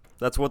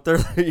that's what they're,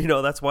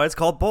 that's why it's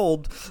called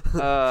bold.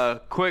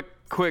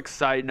 Quick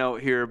side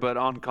note here, but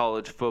on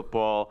college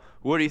football,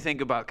 what do you think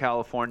about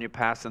California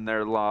passing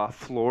their law?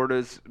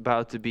 Florida's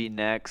about to be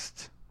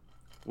next.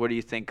 What do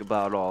you think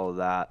about all of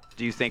that?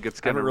 Do you think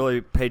it's going to... I haven't really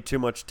paid too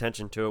much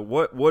attention to it.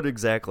 What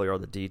exactly are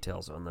the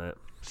details on that?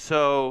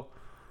 So,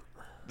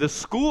 the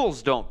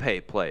schools don't pay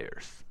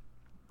players.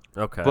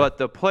 Okay. But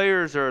the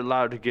players are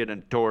allowed to get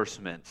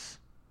endorsements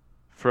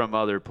from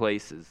other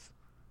places,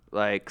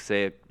 like,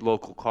 say, a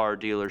local car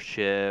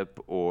dealership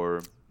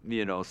or,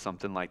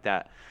 something like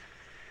that.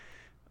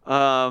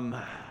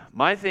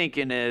 My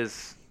thinking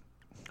is,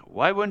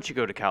 why wouldn't you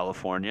go to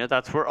California?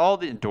 That's where all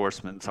the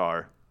endorsements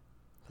are.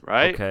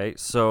 right? Okay,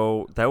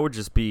 so that would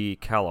just be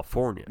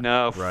California.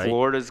 No, right?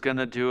 Florida's going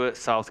to do it.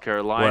 South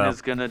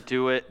Carolina's going to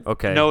do it.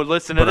 Okay. No,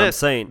 listen to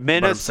this. But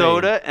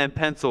Minnesota and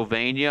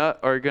Pennsylvania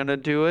are going to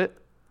do it.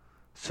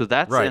 So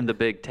that's in the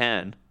Big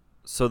Ten.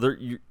 So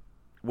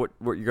what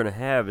you're going to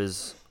have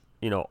is,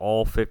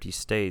 all 50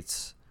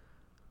 states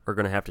are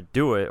going to have to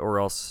do it, or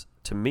else,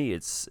 to me,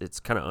 it's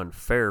kind of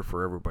unfair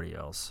for everybody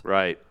else.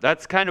 Right.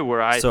 That's kind of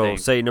where I think.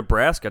 So, say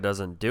Nebraska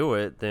doesn't do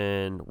it,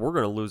 then we're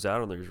going to lose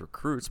out on these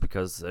recruits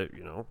because,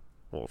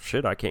 well,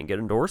 shit, I can't get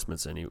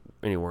endorsements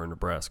anywhere in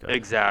Nebraska.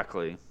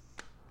 Exactly.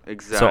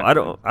 So I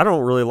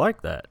don't really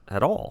like that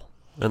at all,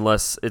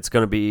 unless it's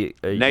going to be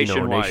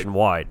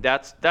nationwide.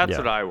 That's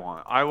what I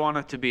want. I want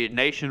it to be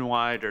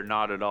nationwide or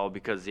not at all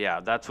because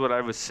that's what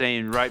I was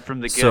saying right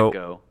from the get-go.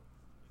 So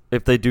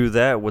if they do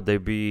that,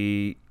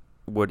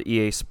 would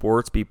EA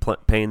Sports be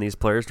paying these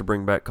players to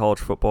bring back college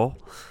football?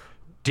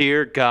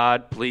 Dear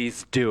God,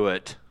 please do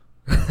it.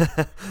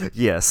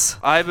 Yes.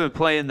 I've been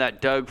playing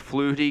that Doug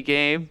Flutie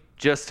game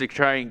just to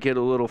try and get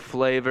a little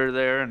flavor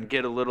there and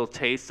get a little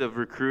taste of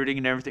recruiting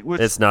and everything.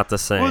 It's not the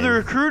same. Well, the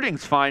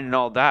recruiting's fine and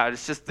all that.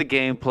 It's just the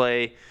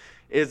gameplay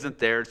isn't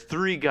there. It's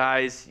three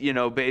guys,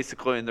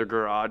 basically in their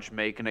garage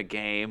making a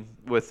game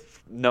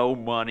with no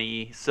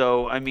money.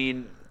 So, I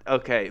mean,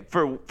 okay,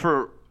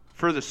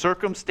 for the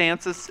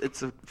circumstances,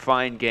 it's a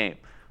fine game.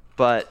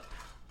 But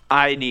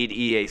I need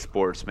EA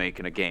Sports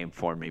making a game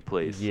for me,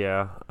 please.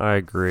 Yeah, I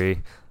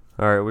agree.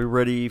 All right, we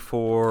ready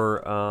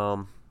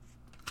for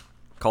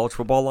college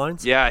football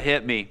lines? Yeah,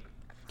 hit me.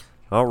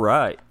 All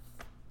right.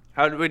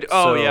 How did we do?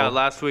 Oh, yeah,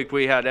 last week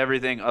we had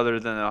everything other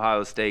than the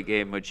Ohio State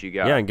game, which you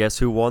got. Yeah, and guess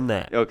who won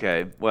that?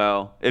 Okay,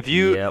 well, if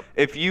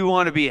you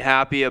want to be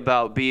happy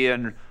about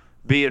being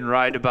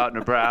right about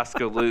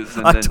Nebraska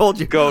losing, then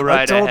go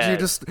right ahead.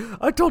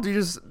 I told you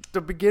just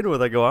to begin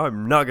with.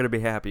 I'm not going to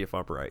be happy if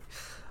I'm right.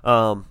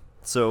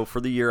 So for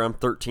the year, I'm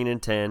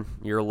 13-10.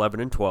 You're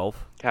 11-12.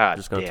 God,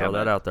 just going to throw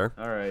that out there.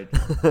 All right.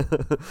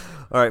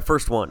 All right.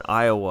 First one,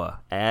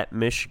 Iowa at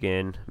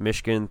Michigan.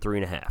 Michigan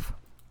 3.5.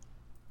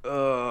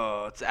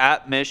 Oh, it's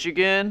at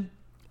Michigan.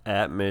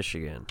 At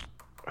Michigan.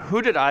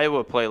 Who did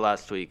Iowa play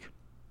last week?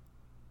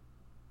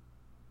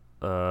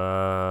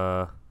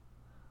 I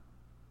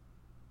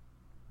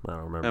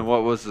don't remember. And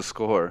what was the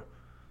score?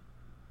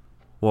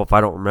 Well, if I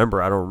don't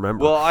remember, I don't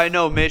remember. Well, I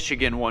know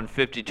Michigan won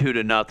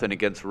 52-0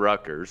 against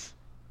Rutgers.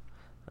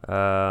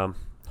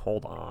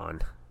 Hold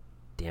on.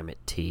 Damn it,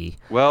 T.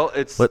 Well,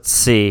 let's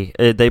see.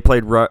 They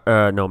played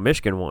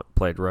Michigan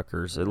played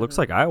Rutgers. It looks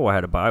like Iowa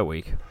had a bye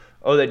week.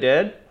 Oh, they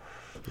did?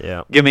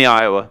 Yeah. Give me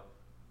Iowa.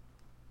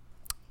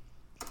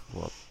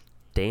 Well,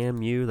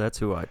 damn you. That's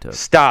who I took.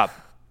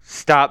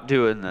 Stop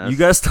doing this. You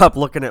guys stop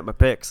looking at my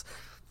picks.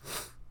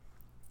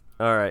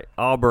 All right,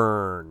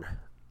 Auburn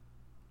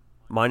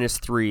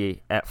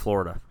 -3 at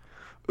Florida.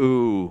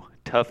 Ooh,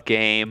 tough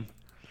game.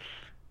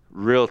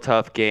 Real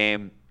tough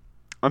game.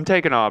 I'm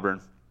taking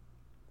Auburn.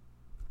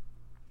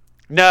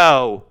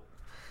 No.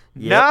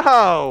 Yep.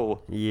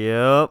 No.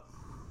 Yep.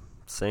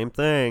 Same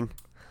thing.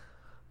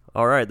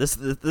 All right, this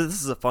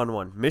is a fun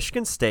one.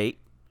 Michigan State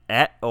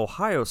at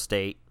Ohio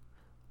State.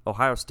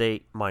 Ohio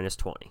State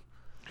 -20.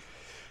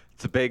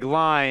 It's a big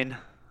line.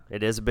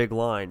 It is a big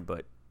line,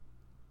 but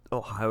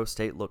Ohio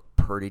State looked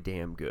pretty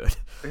damn good.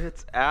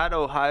 It's at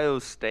Ohio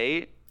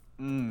State?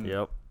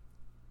 Yep.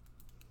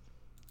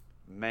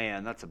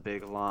 Man, that's a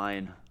big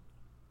line.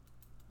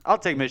 I'll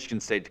take Michigan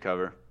State to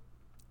cover.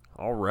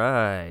 All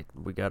right.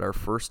 We got our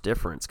first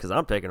difference because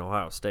I'm taking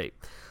Ohio State.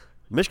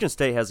 Michigan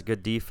State has a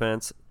good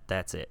defense.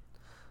 That's it.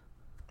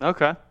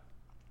 Okay.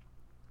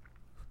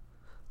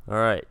 All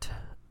right.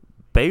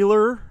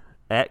 Baylor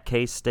at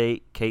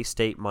K-State.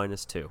 K-State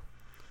 -2.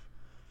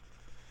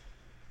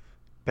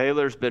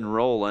 Baylor's been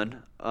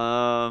rolling,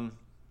 but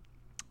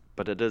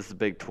it is the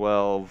Big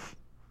 12.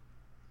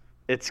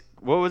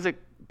 What was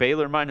it?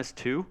 Baylor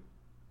 -2?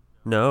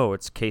 No,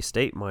 it's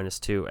K-State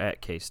 -2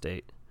 at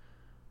K-State.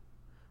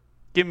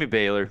 Give me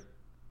Baylor.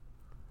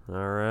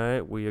 All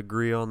right, we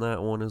agree on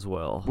that one as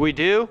well. We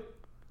do?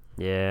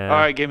 Yeah. All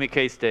right, give me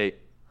K-State.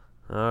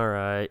 All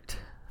right.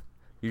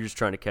 You're just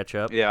trying to catch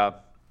up? Yeah.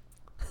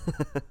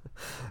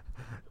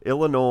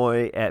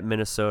 Illinois at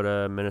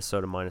Minnesota.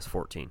 Minnesota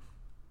 -14.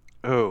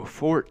 Oh,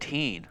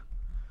 14.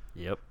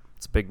 Yep.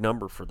 It's a big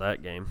number for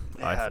that game.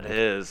 Yeah, it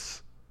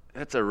is.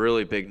 It's a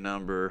really big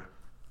number.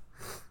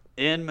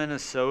 In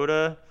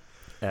Minnesota?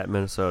 At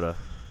Minnesota.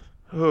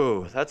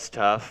 Oh, that's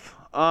tough.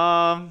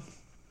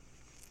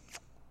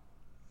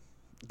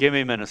 Give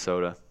me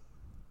Minnesota.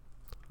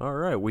 All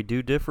right, we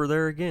do differ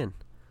there again.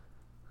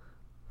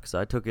 Because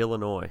I took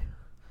Illinois.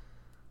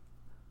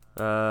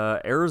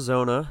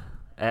 Arizona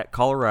at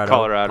Colorado.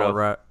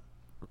 Colorado.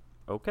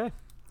 Okay.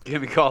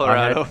 Give me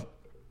Colorado.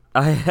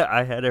 I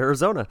had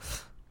Arizona.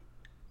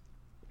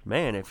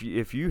 Man, if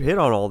you hit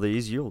on all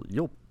these,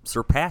 you'll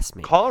surpass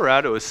me.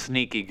 Colorado is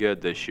sneaky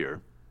good this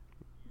year.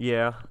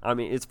 Yeah, I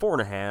mean it's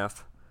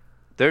 4.5.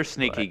 They're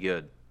sneaky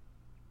good.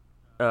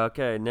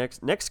 Okay,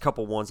 next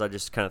couple ones I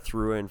just kind of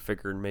threw in,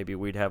 figuring maybe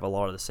we'd have a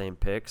lot of the same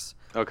picks.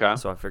 Okay.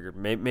 So I figured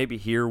maybe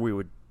here we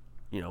would,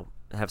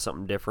 have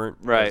something different.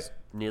 Right.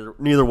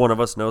 Neither one of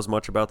us knows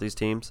much about these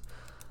teams.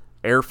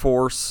 Air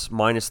Force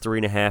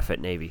 -3.5 at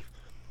Navy.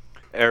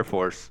 Air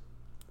Force.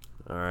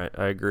 All right,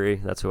 I agree.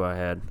 That's who I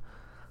had.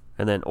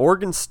 And then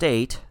Oregon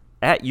State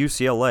at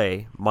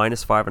UCLA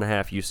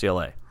 -5.5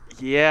 UCLA.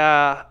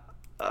 Yeah,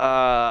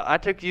 I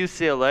took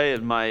UCLA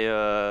in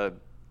my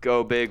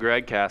Go Big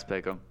Redcast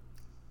pick'em.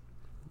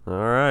 All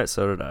right,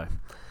 so did I.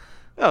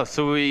 Oh,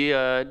 so we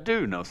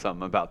do know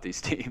something about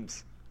these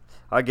teams.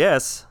 I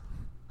guess.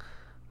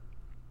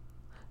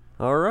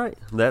 All right,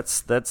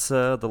 that's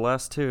the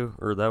last two,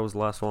 or that was the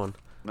last one.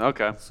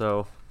 Okay.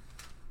 So,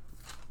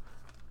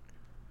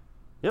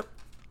 yep,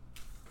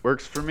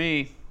 works for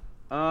me.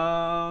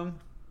 All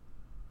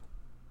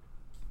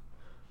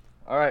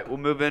right, we'll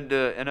move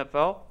into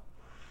NFL.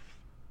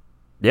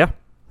 Yeah.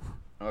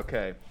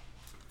 Okay.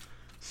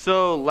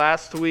 So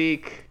last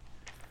week,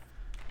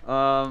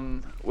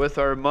 with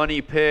our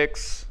money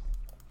picks,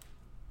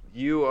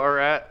 you are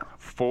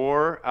at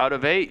 4 out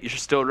of 8. You're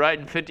still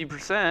riding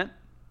 50%.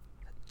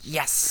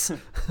 Yes.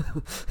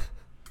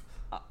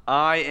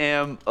 I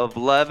am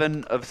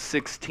 11 of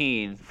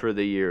 16 for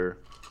the year.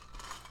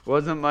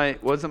 Wasn't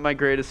my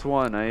greatest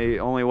one. I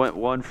only went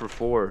 1 for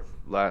 4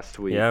 last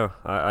week. Yeah,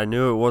 I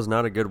knew it was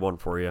not a good one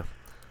for you.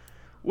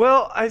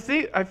 Well, I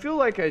feel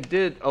like I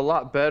did a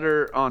lot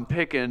better on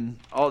picking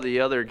all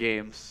the other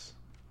games.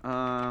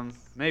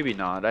 Maybe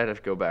not. I'd have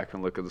to go back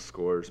and look at the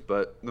scores,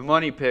 but the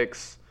money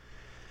picks.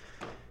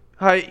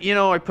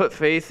 I put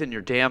faith in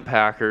your damn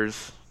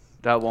Packers.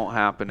 That won't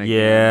happen again.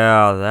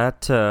 Yeah,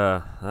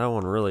 that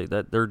one really,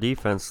 their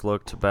defense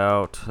looked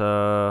about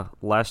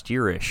last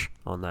year-ish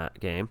on that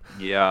game.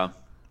 Yeah.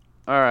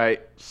 All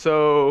right.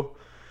 So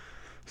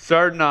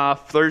starting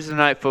off Thursday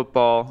night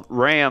football,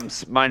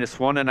 Rams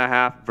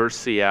 -1.5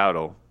 versus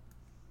Seattle.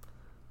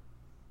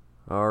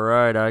 All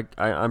right,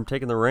 I'm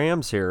taking the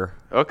Rams here.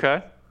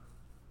 Okay.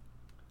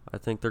 I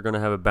think they're going to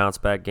have a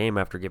bounce-back game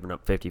after giving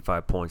up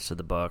 55 points to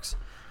the Bucs.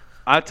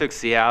 I took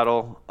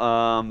Seattle.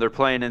 They're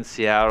playing in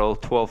Seattle,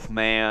 12th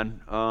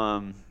man.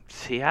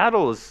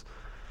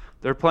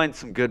 They're playing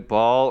some good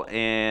ball,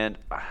 and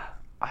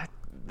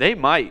they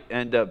might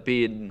end up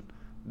being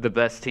the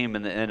best team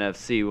in the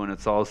NFC when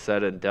it's all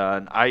said and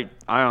done. I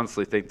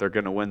honestly think they're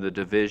going to win the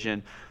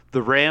division.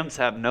 The Rams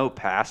have no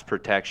pass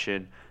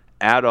protection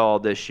at all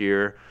this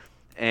year,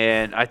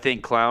 and I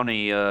think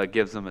Clowney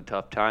gives them a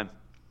tough time.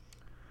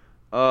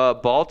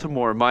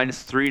 Baltimore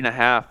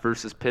 -3.5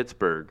 versus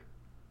Pittsburgh.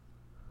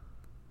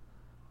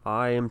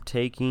 I am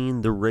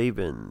taking the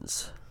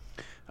Ravens.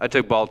 I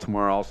took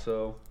Baltimore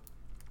also.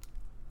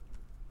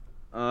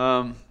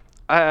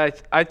 I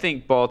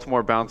think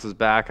Baltimore bounces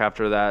back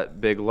after that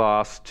big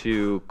loss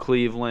to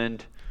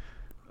Cleveland.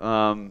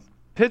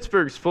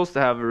 Pittsburgh's supposed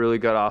to have a really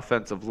good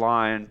offensive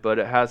line, but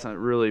it hasn't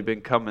really been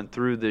coming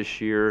through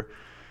this year.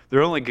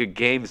 Their only good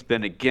game's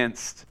been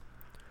against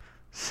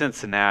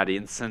Cincinnati,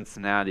 and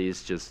Cincinnati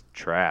is just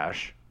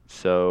trash.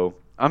 So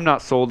I'm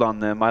not sold on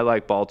them. I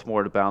like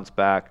Baltimore to bounce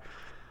back.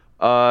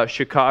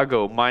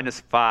 Chicago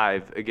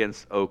 -5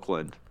 against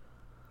Oakland.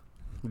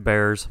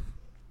 Bears.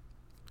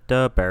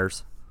 Duh,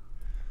 Bears.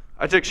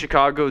 I took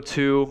Chicago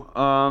too.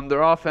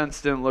 Their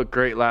offense didn't look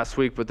great last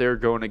week, but they're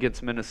going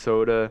against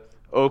Minnesota.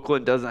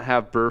 Oakland doesn't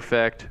have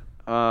Burfict.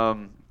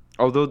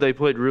 Although they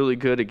played really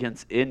good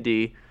against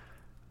Indy,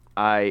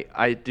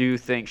 I do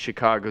think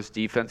Chicago's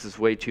defense is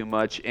way too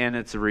much, and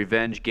it's a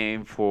revenge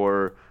game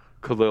for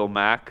Khalil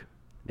Mack,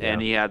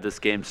 and he had this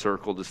game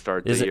circled to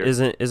start the year.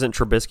 Isn't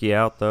Trubisky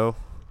out though?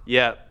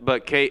 Yeah,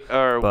 but Chase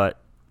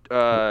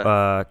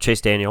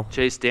Daniel.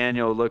 Chase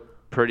Daniel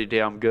looked pretty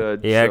damn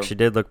good. He actually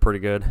did look pretty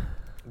good.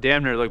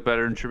 Damn near looked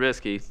better than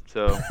Trubisky.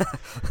 So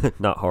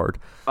not hard.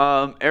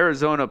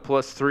 Arizona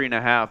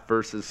 +3.5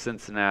 versus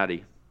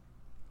Cincinnati.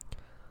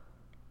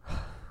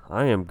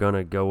 I am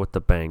gonna go with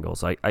the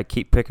Bengals. I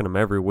keep picking them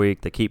every week.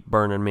 They keep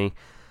burning me.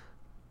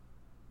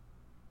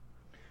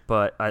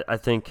 But I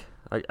think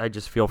I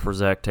just feel for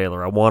Zach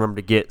Taylor. I want him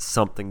to get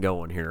something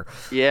going here.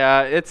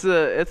 Yeah, it's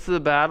the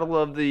battle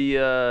of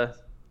the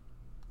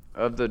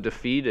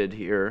defeated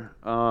here.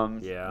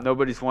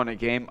 Nobody's won a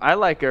game. I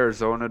like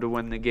Arizona to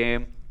win the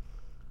game.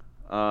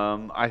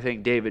 I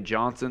think David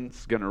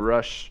Johnson's gonna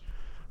rush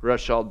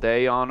all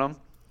day on them,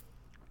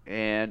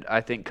 and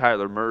I think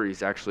Kyler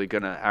Murray's actually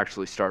gonna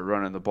start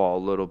running the ball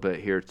a little bit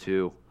here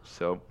too.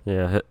 So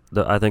yeah,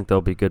 I think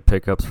there'll be good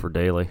pickups for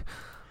Daly.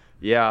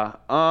 Yeah.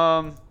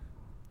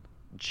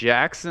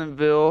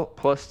 Jacksonville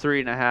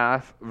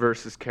 +3.5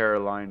 versus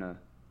Carolina.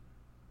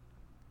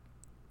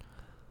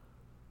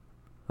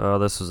 Oh,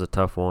 this was a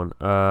tough one.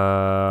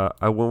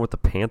 I went with the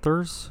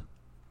Panthers.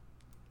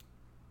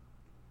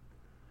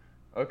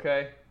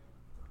 Okay.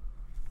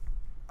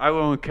 I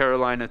went with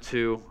Carolina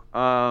too.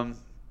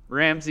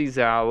 Ramsey's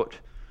out,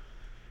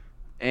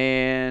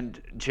 and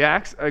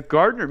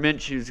Gardner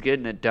Minshew's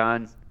getting it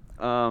done.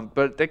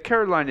 But the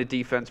Carolina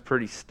defense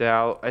pretty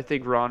stout. I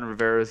think Ron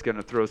Rivera's going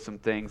to throw some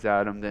things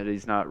at him that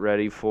he's not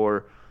ready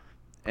for.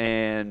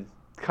 And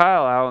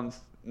Kyle Allen's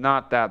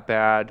not that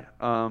bad.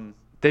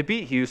 They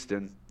beat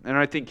Houston, and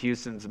I think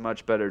Houston's a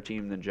much better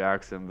team than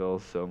Jacksonville.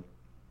 So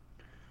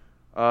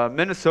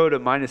Minnesota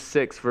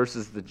 -6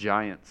 versus the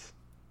Giants.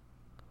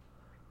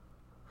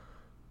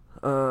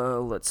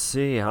 Let's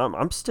see.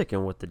 I'm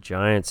sticking with the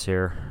Giants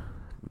here.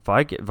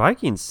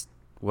 Vikings.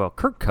 Well,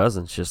 Kirk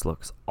Cousins just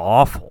looks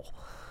awful.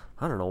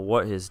 I don't know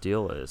what his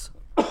deal is.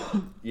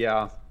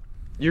 Yeah,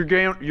 you're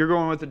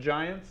going with the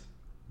Giants?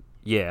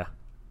 Yeah.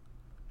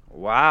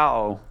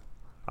 Wow.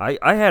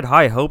 I had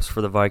high hopes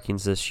for the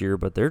Vikings this year,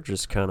 but they're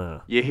just kind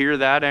of. You hear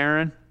that,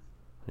 Aaron?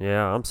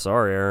 Yeah, I'm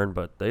sorry, Aaron,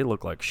 but they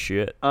look like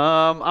shit.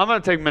 I'm gonna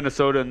take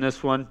Minnesota in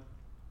this one.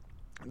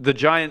 The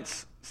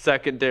Giants'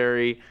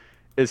 secondary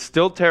is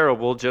still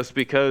terrible just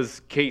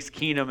because Case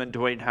Keenum and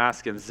Dwayne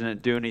Haskins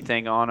didn't do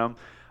anything on them.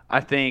 I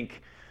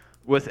think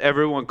with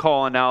everyone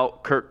calling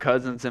out Kirk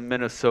Cousins in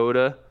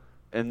Minnesota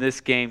in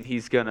this game,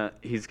 he's gonna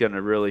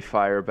really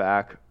fire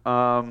back.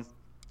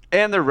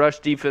 And their rush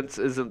defense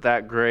isn't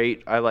that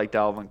great. I like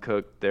Dalvin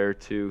Cook there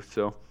too.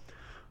 So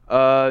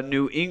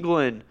New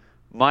England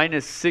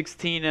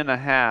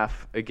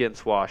 -16.5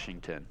 against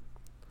Washington.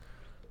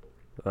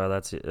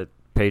 That's it.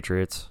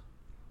 Patriots.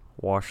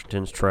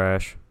 Washington's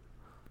trash.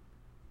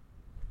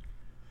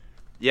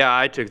 Yeah,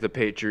 I took the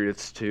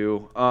Patriots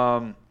too.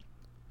 No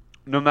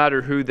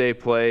matter who they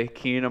play,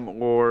 Keenum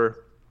or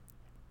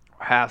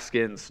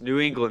Haskins, New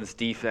England's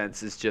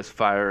defense is just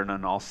firing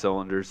on all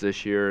cylinders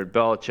this year. And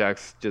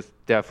Belichick's just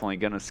definitely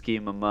going to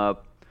scheme them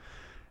up.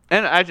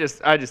 And I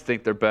just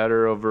think they're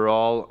better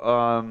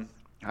overall.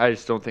 I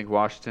just don't think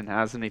Washington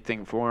has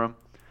anything for them.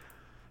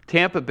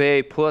 Tampa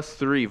Bay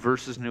 +3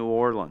 versus New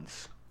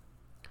Orleans.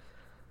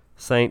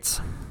 Saints.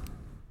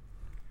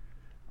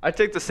 I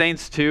take the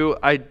Saints too.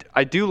 I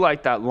do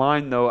like that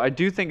line though. I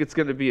do think it's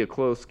going to be a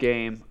close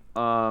game.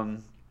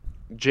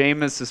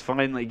 Jameis is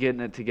finally getting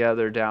it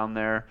together down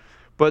there,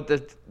 but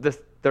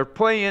they're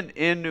playing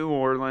in New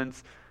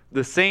Orleans.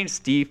 The Saints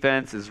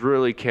defense is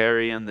really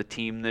carrying the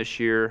team this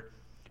year,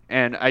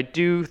 and I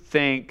do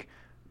think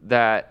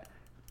that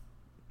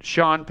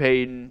Sean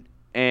Payton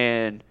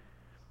and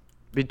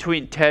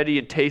between Teddy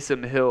and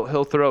Taysom Hill,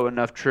 he'll throw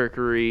enough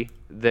trickery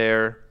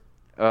there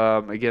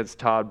against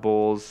Todd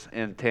Bowles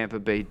and Tampa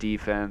Bay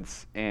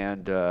defense,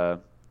 and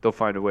they'll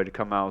find a way to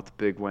come out with a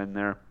big win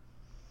there.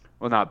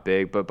 Well, not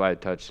big, but by a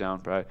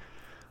touchdown, probably.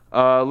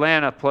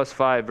 Atlanta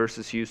 +5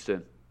 versus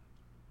Houston.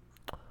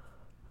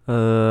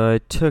 I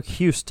took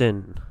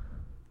Houston.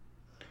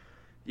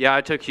 Yeah,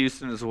 I took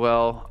Houston as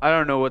well. I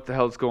don't know what the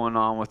hell's going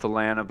on with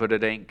Atlanta, but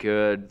it ain't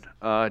good.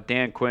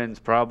 Dan Quinn's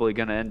probably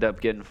going to end up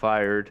getting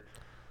fired.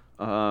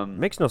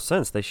 Makes no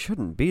sense. They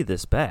shouldn't be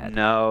this bad.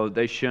 No,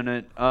 they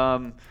shouldn't.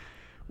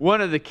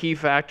 One of the key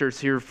factors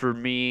here for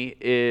me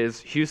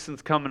is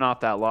Houston's coming off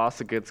that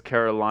loss against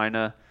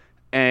Carolina,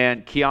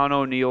 and Keanu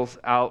O'Neal's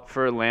out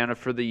for Atlanta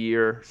for the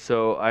year.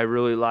 So I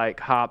really like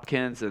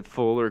Hopkins and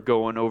Fuller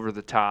going over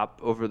the top,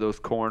 over those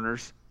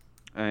corners.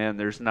 And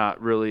there's not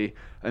really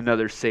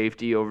another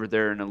safety over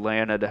there in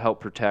Atlanta to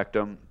help protect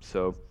them.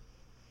 So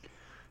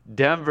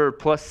Denver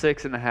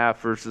 +6.5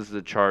 versus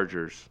the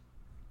Chargers.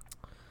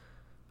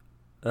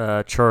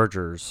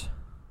 Chargers.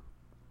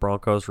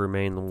 Broncos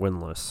remain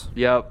winless.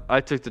 Yep,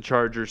 I took the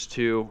Chargers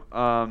too.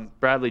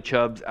 Bradley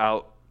Chubb's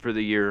out for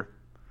the year.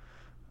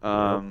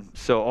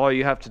 So all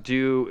you have to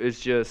do is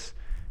just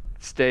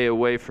stay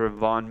away from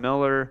Von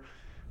Miller.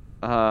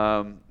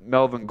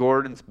 Melvin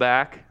Gordon's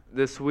back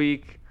this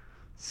week.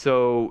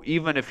 So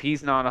even if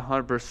he's not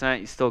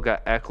 100%, you still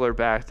got Eckler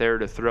back there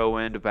to throw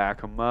in to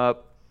back him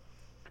up.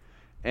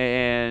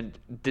 And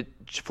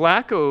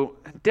Flacco,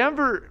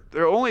 Denver,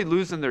 they're only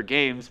losing their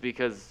games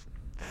because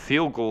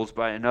field goals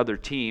by another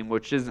team,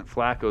 which isn't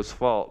Flacco's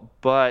fault.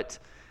 But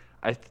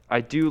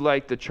I do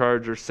like the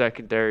Chargers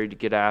secondary to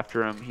get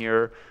after him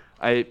here.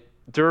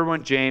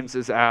 Derwin James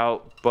is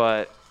out,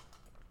 but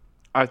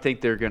I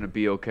think they're going to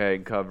be okay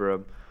and cover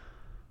him.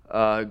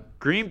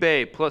 Green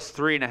Bay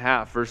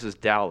 +3.5 versus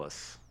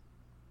Dallas.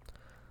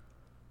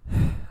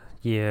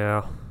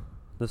 Yeah,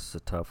 this is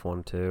a tough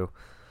one too.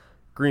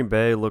 Green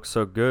Bay looks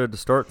so good to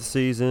start the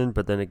season,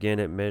 but then again,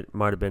 it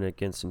might have been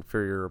against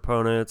inferior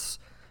opponents.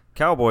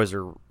 Cowboys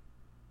are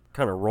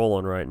kind of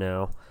rolling right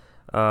now.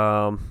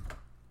 But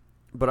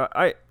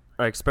I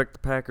expect the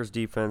Packers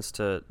defense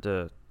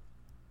to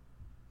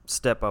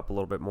step up a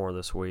little bit more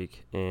this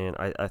week, and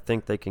I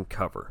think they can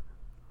cover.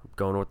 I'm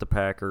going with the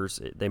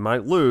Packers. They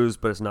might lose,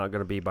 but it's not going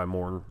to be by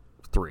more than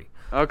 3.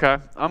 Okay,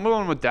 I'm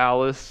going with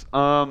Dallas.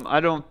 I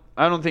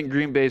don't think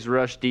Green Bay's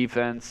rush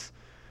defense,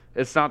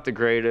 it's not the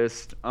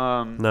greatest.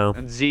 No.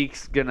 And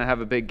Zeke's going to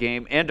have a big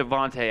game, and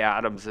Devontae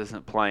Adams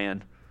isn't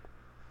playing.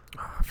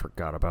 Oh, I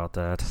forgot about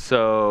that.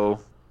 So,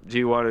 do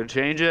you want to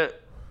change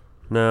it?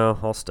 No,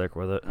 I'll stick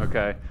with it.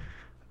 Okay.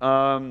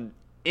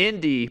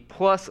 Indy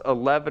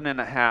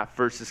 +11.5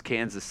 versus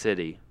Kansas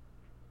City.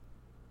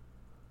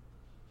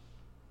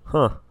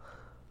 Huh.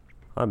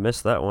 I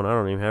missed that one. I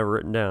don't even have it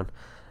written down.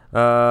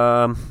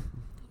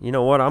 You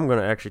know what? I'm going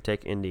to actually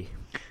take Indy.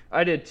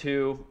 I did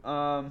too.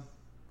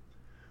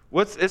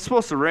 It's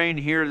supposed to rain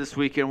here this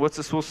weekend. What's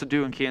it supposed to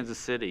do in Kansas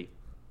City?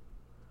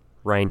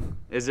 Rain.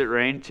 Is it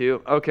rain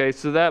too? Okay,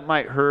 so that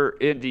might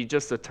hurt Indy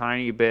just a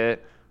tiny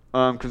bit.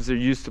 because they're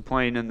used to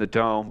playing in the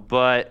Dome.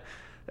 But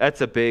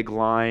that's a big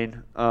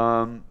line.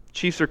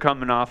 Chiefs are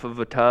coming off of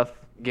a tough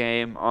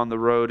game on the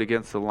road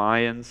against the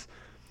Lions.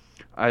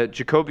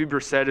 Jacoby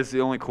Brissett is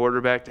the only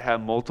quarterback to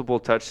have multiple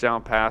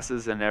touchdown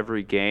passes in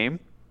every game.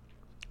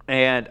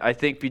 And I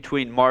think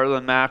between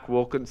Marlon Mack,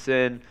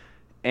 Wilkinson,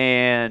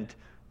 and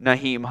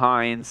Nyheim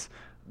Hines,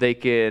 they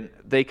can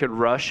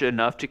rush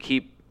enough to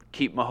keep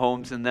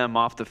Mahomes and them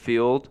off the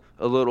field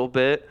a little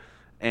bit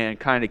and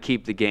kind of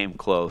keep the game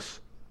close.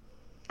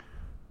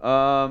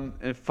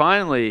 And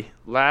finally,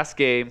 last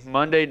game,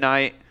 Monday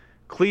night,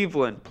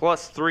 Cleveland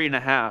plus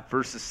 3.5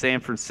 versus San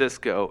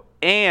Francisco.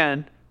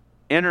 And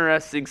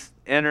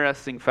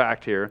interesting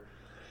fact here,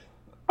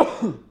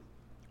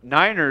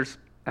 Niners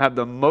have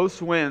the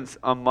most wins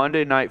on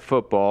Monday Night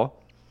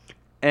Football,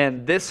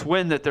 and this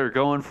win that they're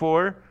going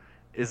for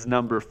is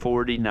number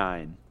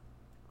 49.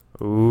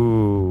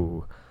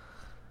 Ooh.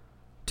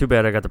 Too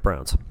bad I got the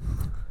Browns.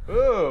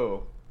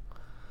 Ooh.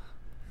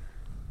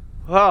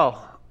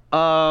 Well,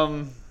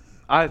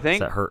 I think...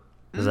 Does that hurt?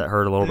 Does that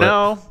hurt a little bit?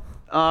 No.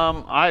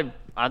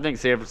 I think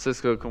San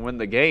Francisco can win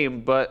the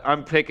game, but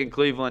I'm picking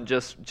Cleveland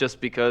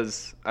just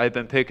because I've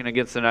been picking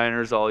against the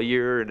Niners all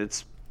year, and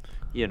it's,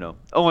 the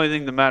only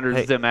thing that matters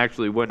is them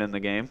actually winning the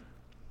game.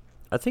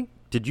 I think,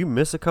 did you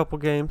miss a couple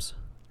games?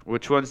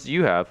 Which ones do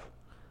you have?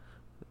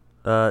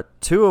 2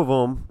 of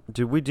them.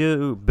 Did we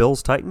do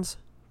Bills-Titans?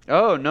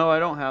 Oh, no, I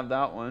don't have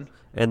that one.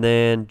 And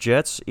then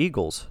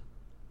Jets-Eagles.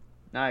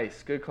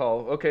 Nice. Good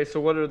call. Okay, so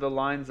what are the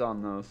lines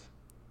on those?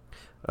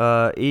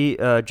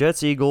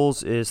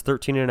 Jets-Eagles is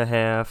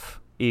 13.5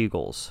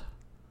 Eagles.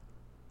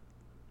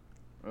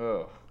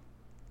 Oh.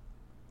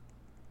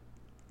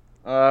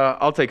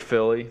 I'll take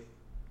Philly.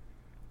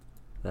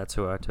 That's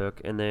who I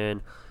took. And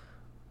then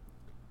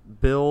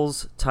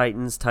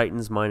Bills-Titans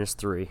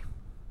 -3.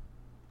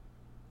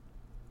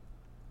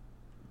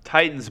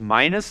 Titans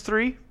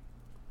 -3?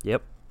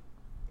 Yep.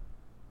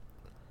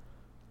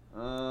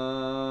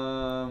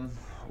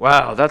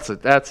 Wow, that's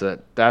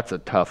a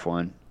tough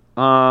one.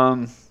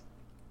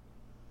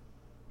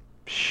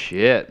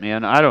 Shit,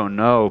 man, I don't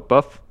know.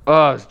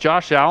 Is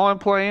Josh Allen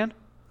playing?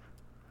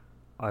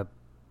 I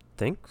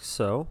think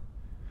so.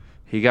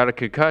 He got a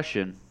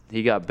concussion.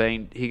 He got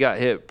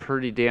hit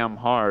pretty damn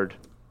hard.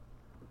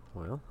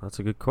 Well, that's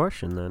a good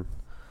question then.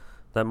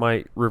 That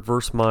might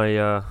reverse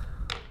my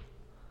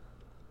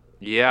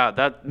Yeah,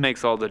 that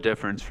makes all the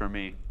difference for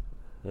me.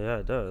 Yeah,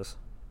 it does.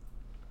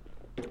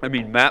 I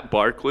mean, Matt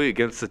Barkley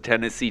against the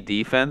Tennessee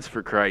defense,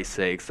 for Christ's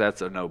sakes,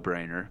 that's a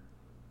no-brainer.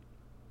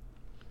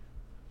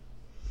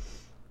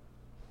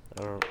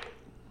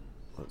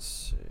 Let's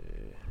see.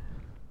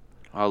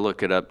 I'll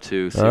look it up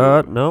too.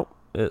 No.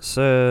 It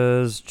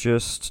says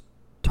just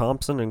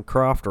Thompson and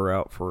Croft are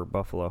out for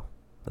Buffalo.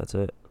 That's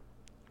it.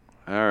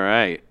 All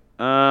right.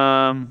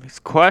 He's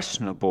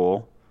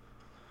questionable.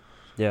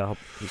 Yeah,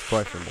 he's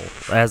questionable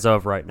as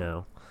of right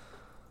now.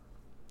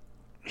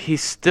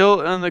 He's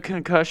still in the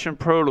concussion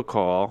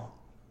protocol.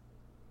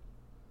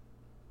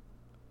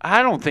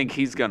 I don't think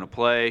he's going to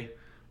play.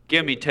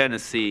 Give me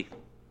Tennessee.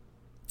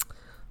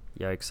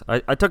 Yikes.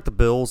 I took the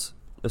Bills,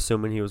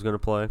 assuming he was going to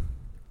play.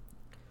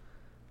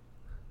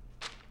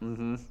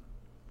 Mm-hmm.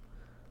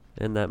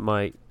 And that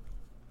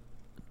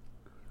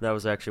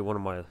was actually one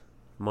of my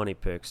money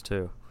picks,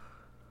 too.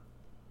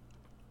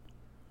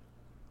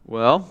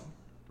 Well,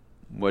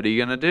 what are you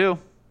going to do?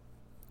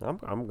 I'm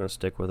going to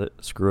stick with it.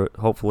 Screw it.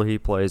 Hopefully he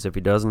plays. If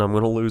he doesn't, I'm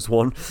going to lose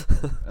one.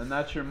 And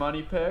that's your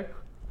money pick?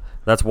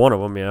 That's one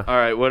of them, yeah. All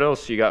right, what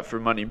else you got for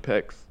money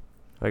picks?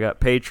 I got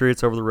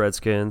Patriots over the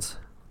Redskins.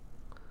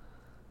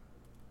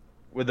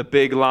 With a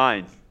big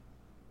line.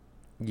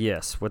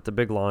 Yes, with the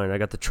big line. I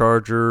got the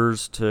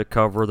Chargers to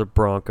cover the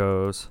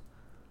Broncos.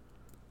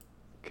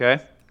 Okay.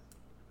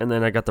 And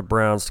then I got the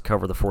Browns to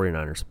cover the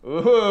 49ers.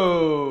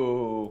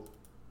 Ooh.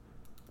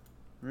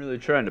 Really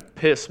trying to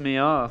piss me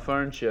off,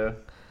 aren't you?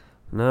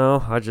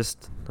 No, I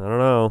don't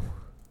know.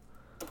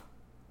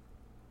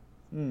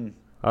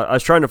 I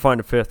was trying to find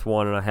a fifth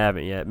one, and I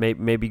haven't yet.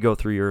 Maybe go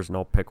through yours, and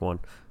I'll pick one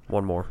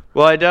more.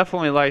 Well, I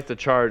definitely like the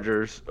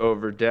Chargers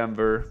over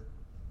Denver.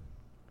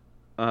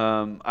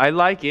 I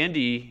like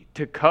Indy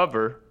to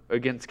cover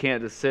against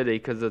Kansas City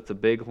because it's a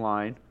big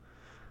line.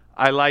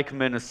 I like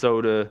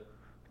Minnesota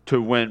to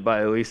win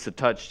by at least a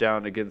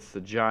touchdown against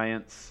the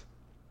Giants.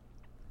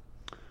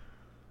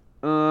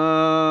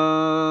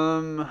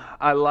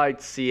 I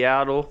liked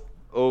Seattle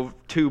over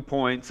 2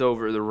 points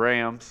over the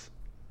Rams.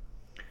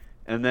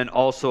 And then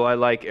also I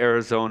like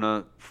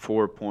Arizona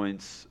 4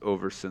 points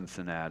over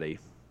Cincinnati.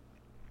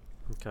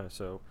 Okay,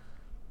 so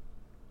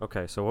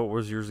what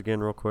was yours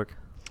again real quick?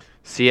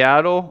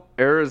 Seattle,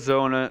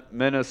 Arizona,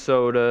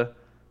 Minnesota,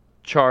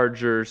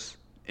 Chargers,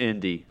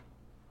 Indy.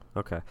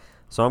 Okay.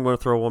 So I'm going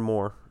to throw one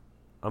more.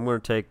 I'm going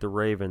to take the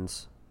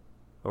Ravens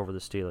over the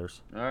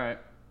Steelers. All right.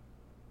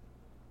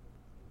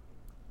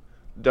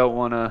 Don't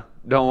want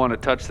to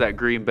touch that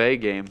Green Bay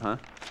game, huh?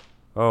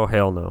 Oh,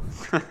 hell no.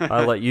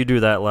 I let you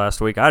do that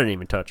last week. I didn't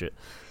even touch it.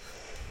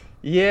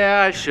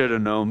 Yeah, I should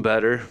have known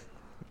better.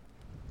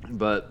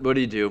 But what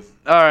do you do?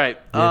 All right.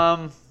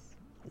 Yeah.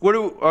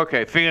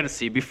 Okay,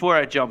 fantasy. Before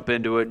I jump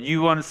into it,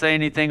 you want to say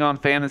anything on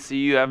fantasy?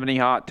 You have any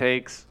hot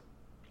takes?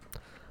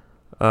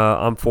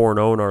 I'm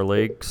 4-0 in our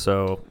league,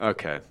 so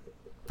Okay.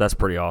 that's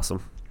pretty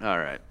awesome. All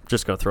right.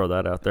 Just gonna throw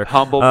that out there.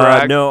 Humble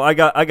brag? No, I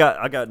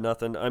got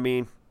nothing. I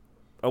mean,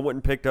 I went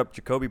and picked up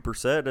Jacoby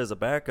Brissett as a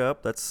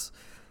backup.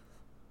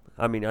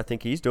 I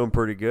think he's doing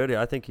pretty good.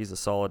 I think he's a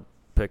solid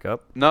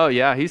pickup. No,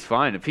 yeah, he's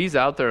fine. If he's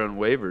out there on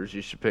waivers,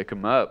 you should pick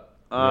him up.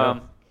 Yeah.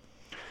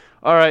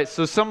 All right,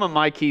 so some of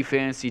my key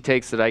fantasy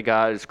takes that I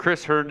got is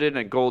Chris Herndon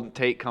and Golden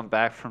Tate come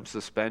back from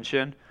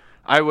suspension.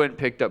 I went and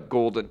picked up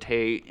Golden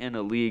Tate in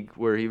a league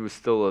where he was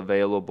still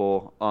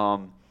available.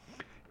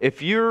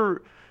 If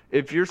you're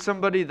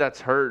somebody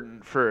that's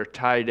hurting for a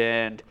tight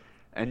end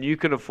and you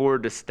can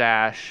afford to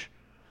stash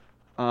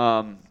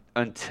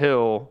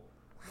until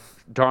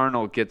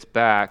Darnold gets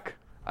back,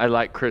 I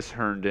like Chris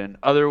Herndon.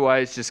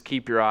 Otherwise, just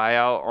keep your eye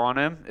out on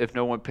him if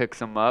no one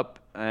picks him up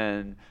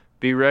and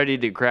be ready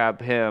to grab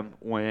him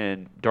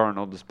when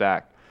Darnold is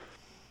back.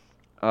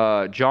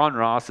 John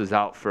Ross is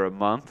out for a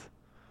month,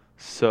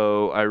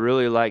 so I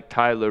really like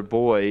Tyler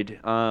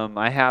Boyd.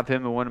 I have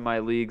him in one of my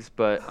leagues,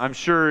 but I'm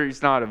sure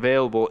he's not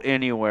available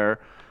anywhere.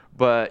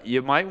 But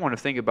you might want to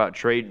think about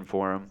trading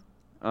for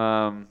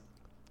him.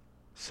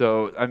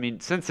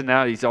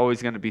 Cincinnati's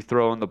always going to be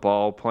throwing the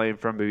ball, playing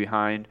from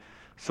behind,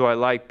 so I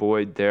like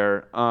Boyd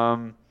there.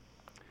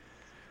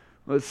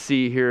 Let's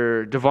see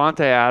here. Devontae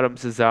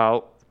Adams is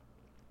out.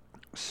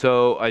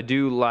 So I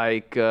do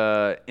like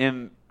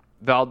M.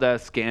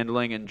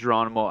 Valdez-Scantling and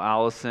Geronimo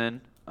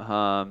Allison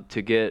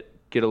to get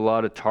a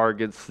lot of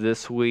targets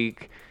this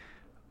week.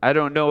 I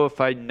don't know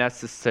if I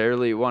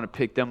necessarily want to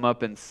pick them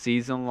up in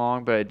season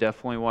long, but I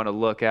definitely want to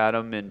look at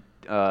them in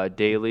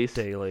dailies.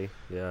 Daily,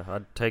 yeah.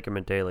 I'd take him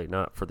in daily,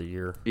 not for the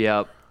year.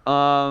 Yep.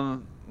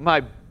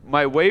 My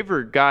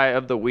waiver guy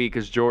of the week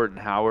is Jordan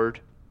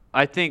Howard.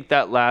 I think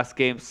that last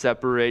game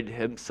separated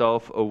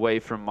himself away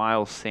from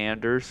Miles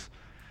Sanders.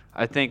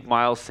 I think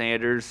Miles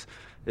Sanders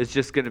is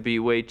just going to be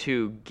way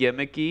too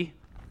gimmicky,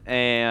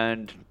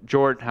 and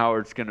Jordan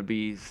Howard's going to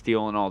be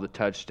stealing all the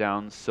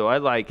touchdowns. So I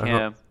like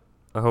him.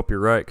 I hope you're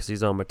right because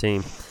he's on my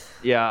team.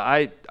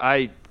 Yeah,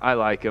 I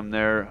like him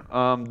there.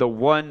 The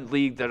one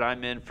league that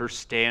I'm in for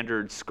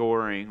standard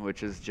scoring,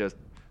 which is just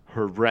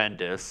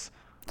horrendous,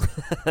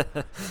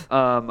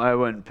 I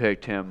wouldn't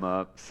picked him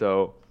up.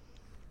 So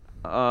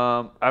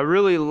I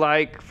really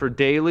like, for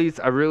dailies,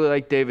 I really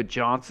like David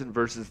Johnson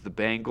versus the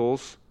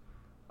Bengals.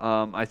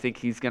 I think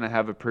he's going to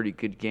have a pretty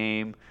good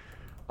game.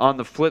 On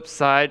the flip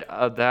side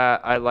of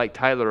that, I like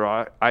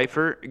Tyler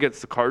Eifert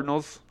against the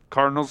Cardinals.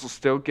 Cardinals are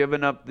still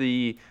giving up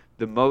the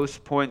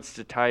most points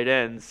to tight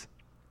ends.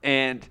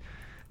 And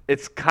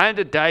it's kind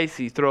of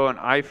dicey throwing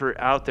Eifert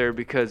out there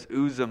because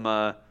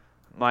Uzomah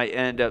might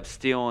end up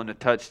stealing a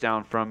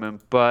touchdown from him.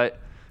 But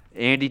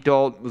Andy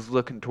Dalton was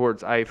looking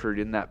towards Eifert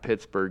in that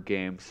Pittsburgh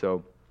game.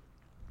 So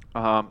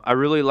I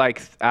really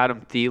like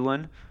Adam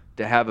Thielen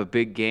to have a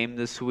big game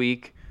this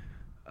week.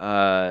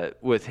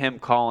 With him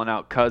calling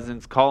out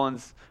Cousins.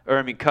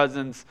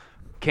 Cousins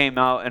came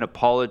out and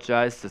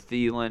apologized to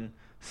Thielen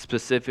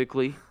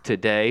specifically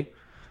today.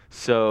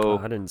 So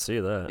I didn't see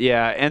that.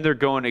 Yeah, and they're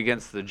going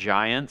against the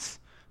Giants.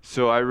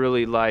 So I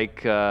really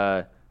like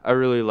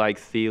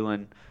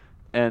Thielen.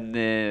 And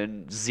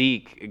then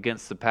Zeke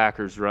against the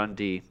Packers run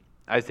D.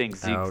 I think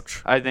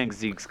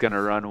Zeke's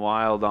gonna run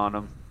wild on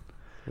them.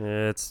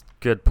 It's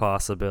good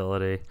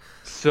possibility.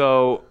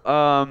 So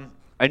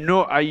I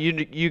know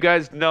you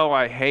guys know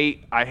I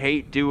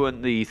hate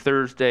doing the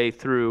Thursday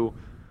through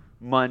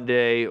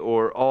Monday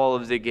or all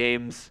of the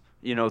games,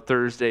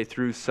 Thursday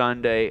through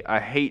Sunday. I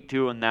hate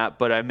doing that,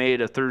 but I made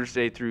a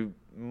Thursday through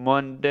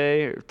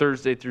Monday or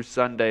Thursday through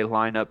Sunday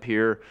lineup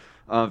here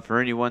for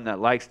anyone that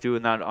likes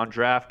doing that on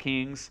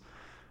DraftKings.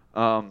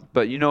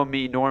 But you know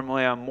me,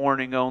 normally I'm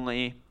morning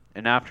only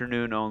and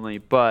afternoon only.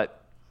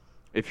 But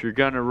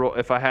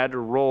if I had to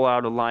roll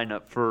out a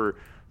lineup for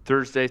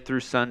Thursday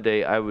through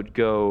Sunday, I would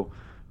go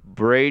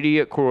Brady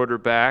at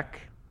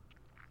quarterback,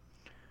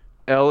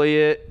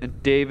 Elliott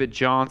and David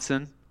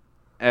Johnson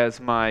as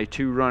my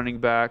two running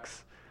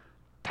backs,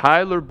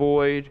 Tyler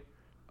Boyd,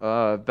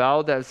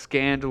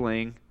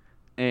 Valdez-Scantling,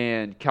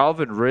 and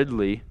Calvin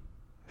Ridley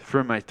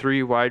for my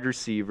three wide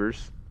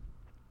receivers,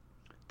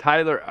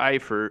 Tyler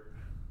Eifert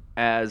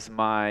as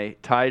my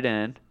tight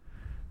end,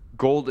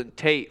 Golden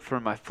Tate for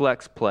my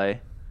flex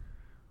play,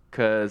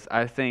 because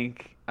I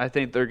think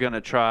they're going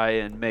to try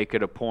and make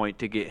it a point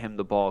to get him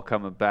the ball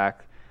coming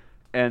back.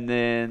 And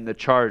then the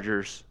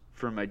Chargers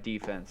for my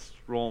defense.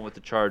 Rolling with the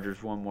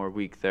Chargers one more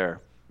week there.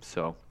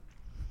 So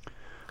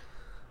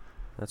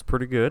that's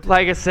pretty good.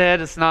 Like I said,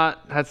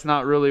 that's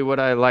not really what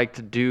I like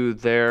to do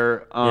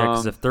there. Yeah,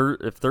 because if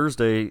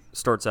Thursday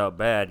starts out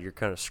bad, you're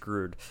kind of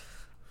screwed.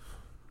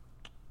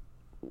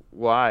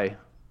 Why?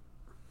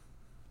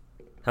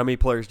 How many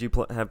players do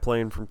you have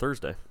playing from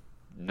Thursday?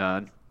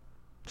 None.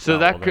 So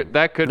that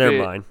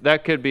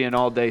could be an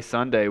all-day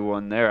Sunday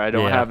one there. I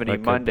don't have any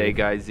Monday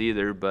guys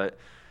either, but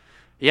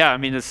yeah, I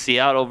mean it's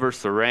Seattle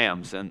versus the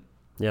Rams, and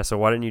yeah. So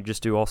why didn't you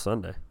just do all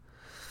Sunday?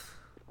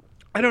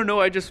 I don't know.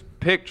 I just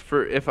picked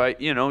for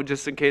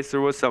just in case there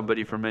was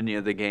somebody from any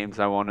of the games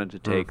I wanted to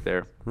take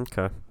there.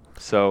 Okay.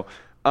 So,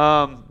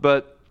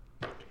 but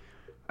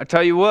I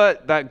tell you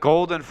what, that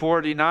golden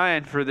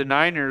 49 for the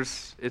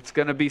Niners, it's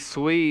going to be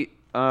sweet.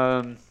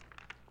 I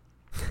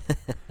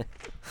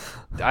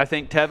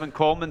think Tevin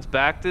Coleman's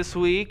back this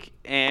week,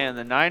 and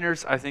the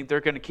Niners, I think they're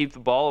going to keep the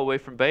ball away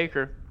from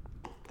Baker.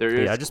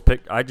 I just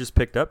picked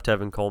up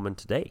Tevin Coleman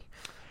today.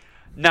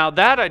 Now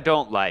that I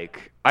don't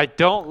like. I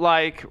don't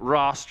like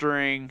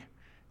rostering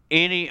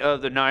any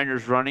of the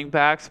Niners running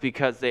backs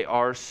because they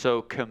are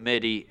so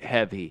committee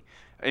heavy.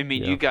 I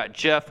mean, you got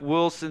Jeff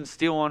Wilson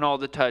stealing all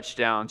the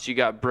touchdowns. You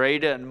got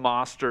Breda and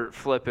Mostert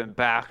flipping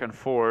back and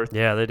forth.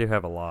 Yeah, they do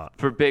have a lot.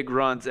 For big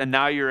runs. And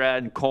now you're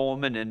adding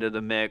Coleman into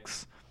the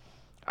mix.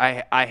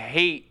 I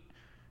hate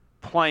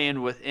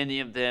playing with any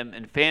of them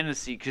in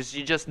fantasy because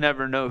you just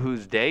never know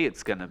whose day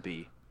it's going to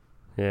be.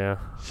 Yeah.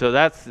 So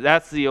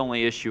that's the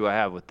only issue I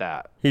have with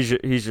that. He's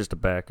just a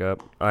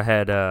backup. I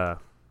had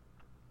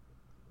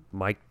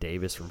Mike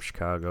Davis from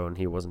Chicago, and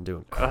he wasn't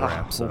doing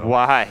crap. So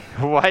why?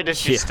 Why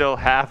did you still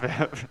have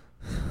him?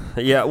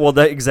 Yeah, well,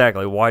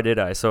 exactly. Why did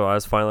I? So I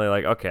was finally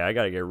like, okay, I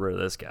got to get rid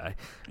of this guy.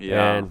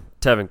 Yeah. And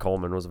Tevin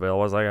Coleman was available.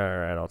 I was like, all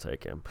right, I'll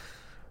take him.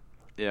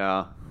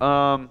 Yeah.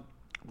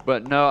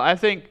 But no, I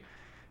think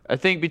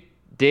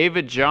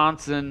David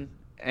Johnson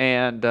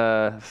and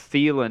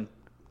Thielen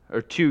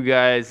are two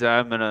guys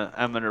I'm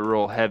gonna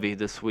roll heavy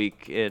this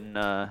week in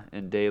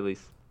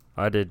dailies.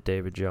 I did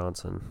David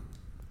Johnson.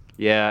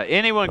 Yeah,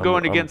 anyone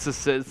going against the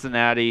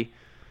Cincinnati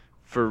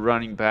for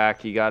running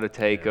back, you got to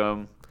take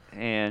them.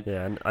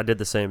 And I did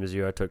the same as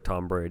you. I took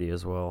Tom Brady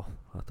as well.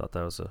 I thought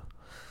that was a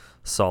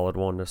solid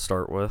one to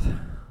start with.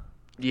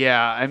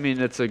 Yeah, I mean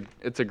it's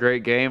a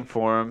great game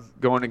for him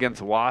going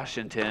against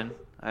Washington.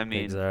 I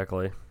mean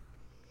exactly.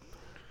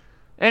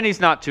 And he's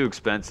not too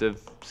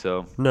expensive,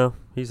 so no,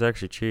 he's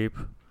actually cheap.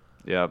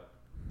 Yep.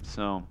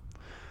 So,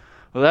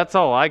 well, that's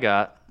all I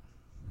got.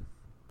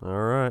 All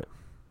right.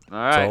 All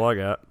right. That's all I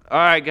got. All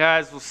right,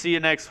 guys. We'll see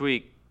you next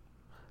week.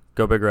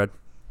 Go Big Red.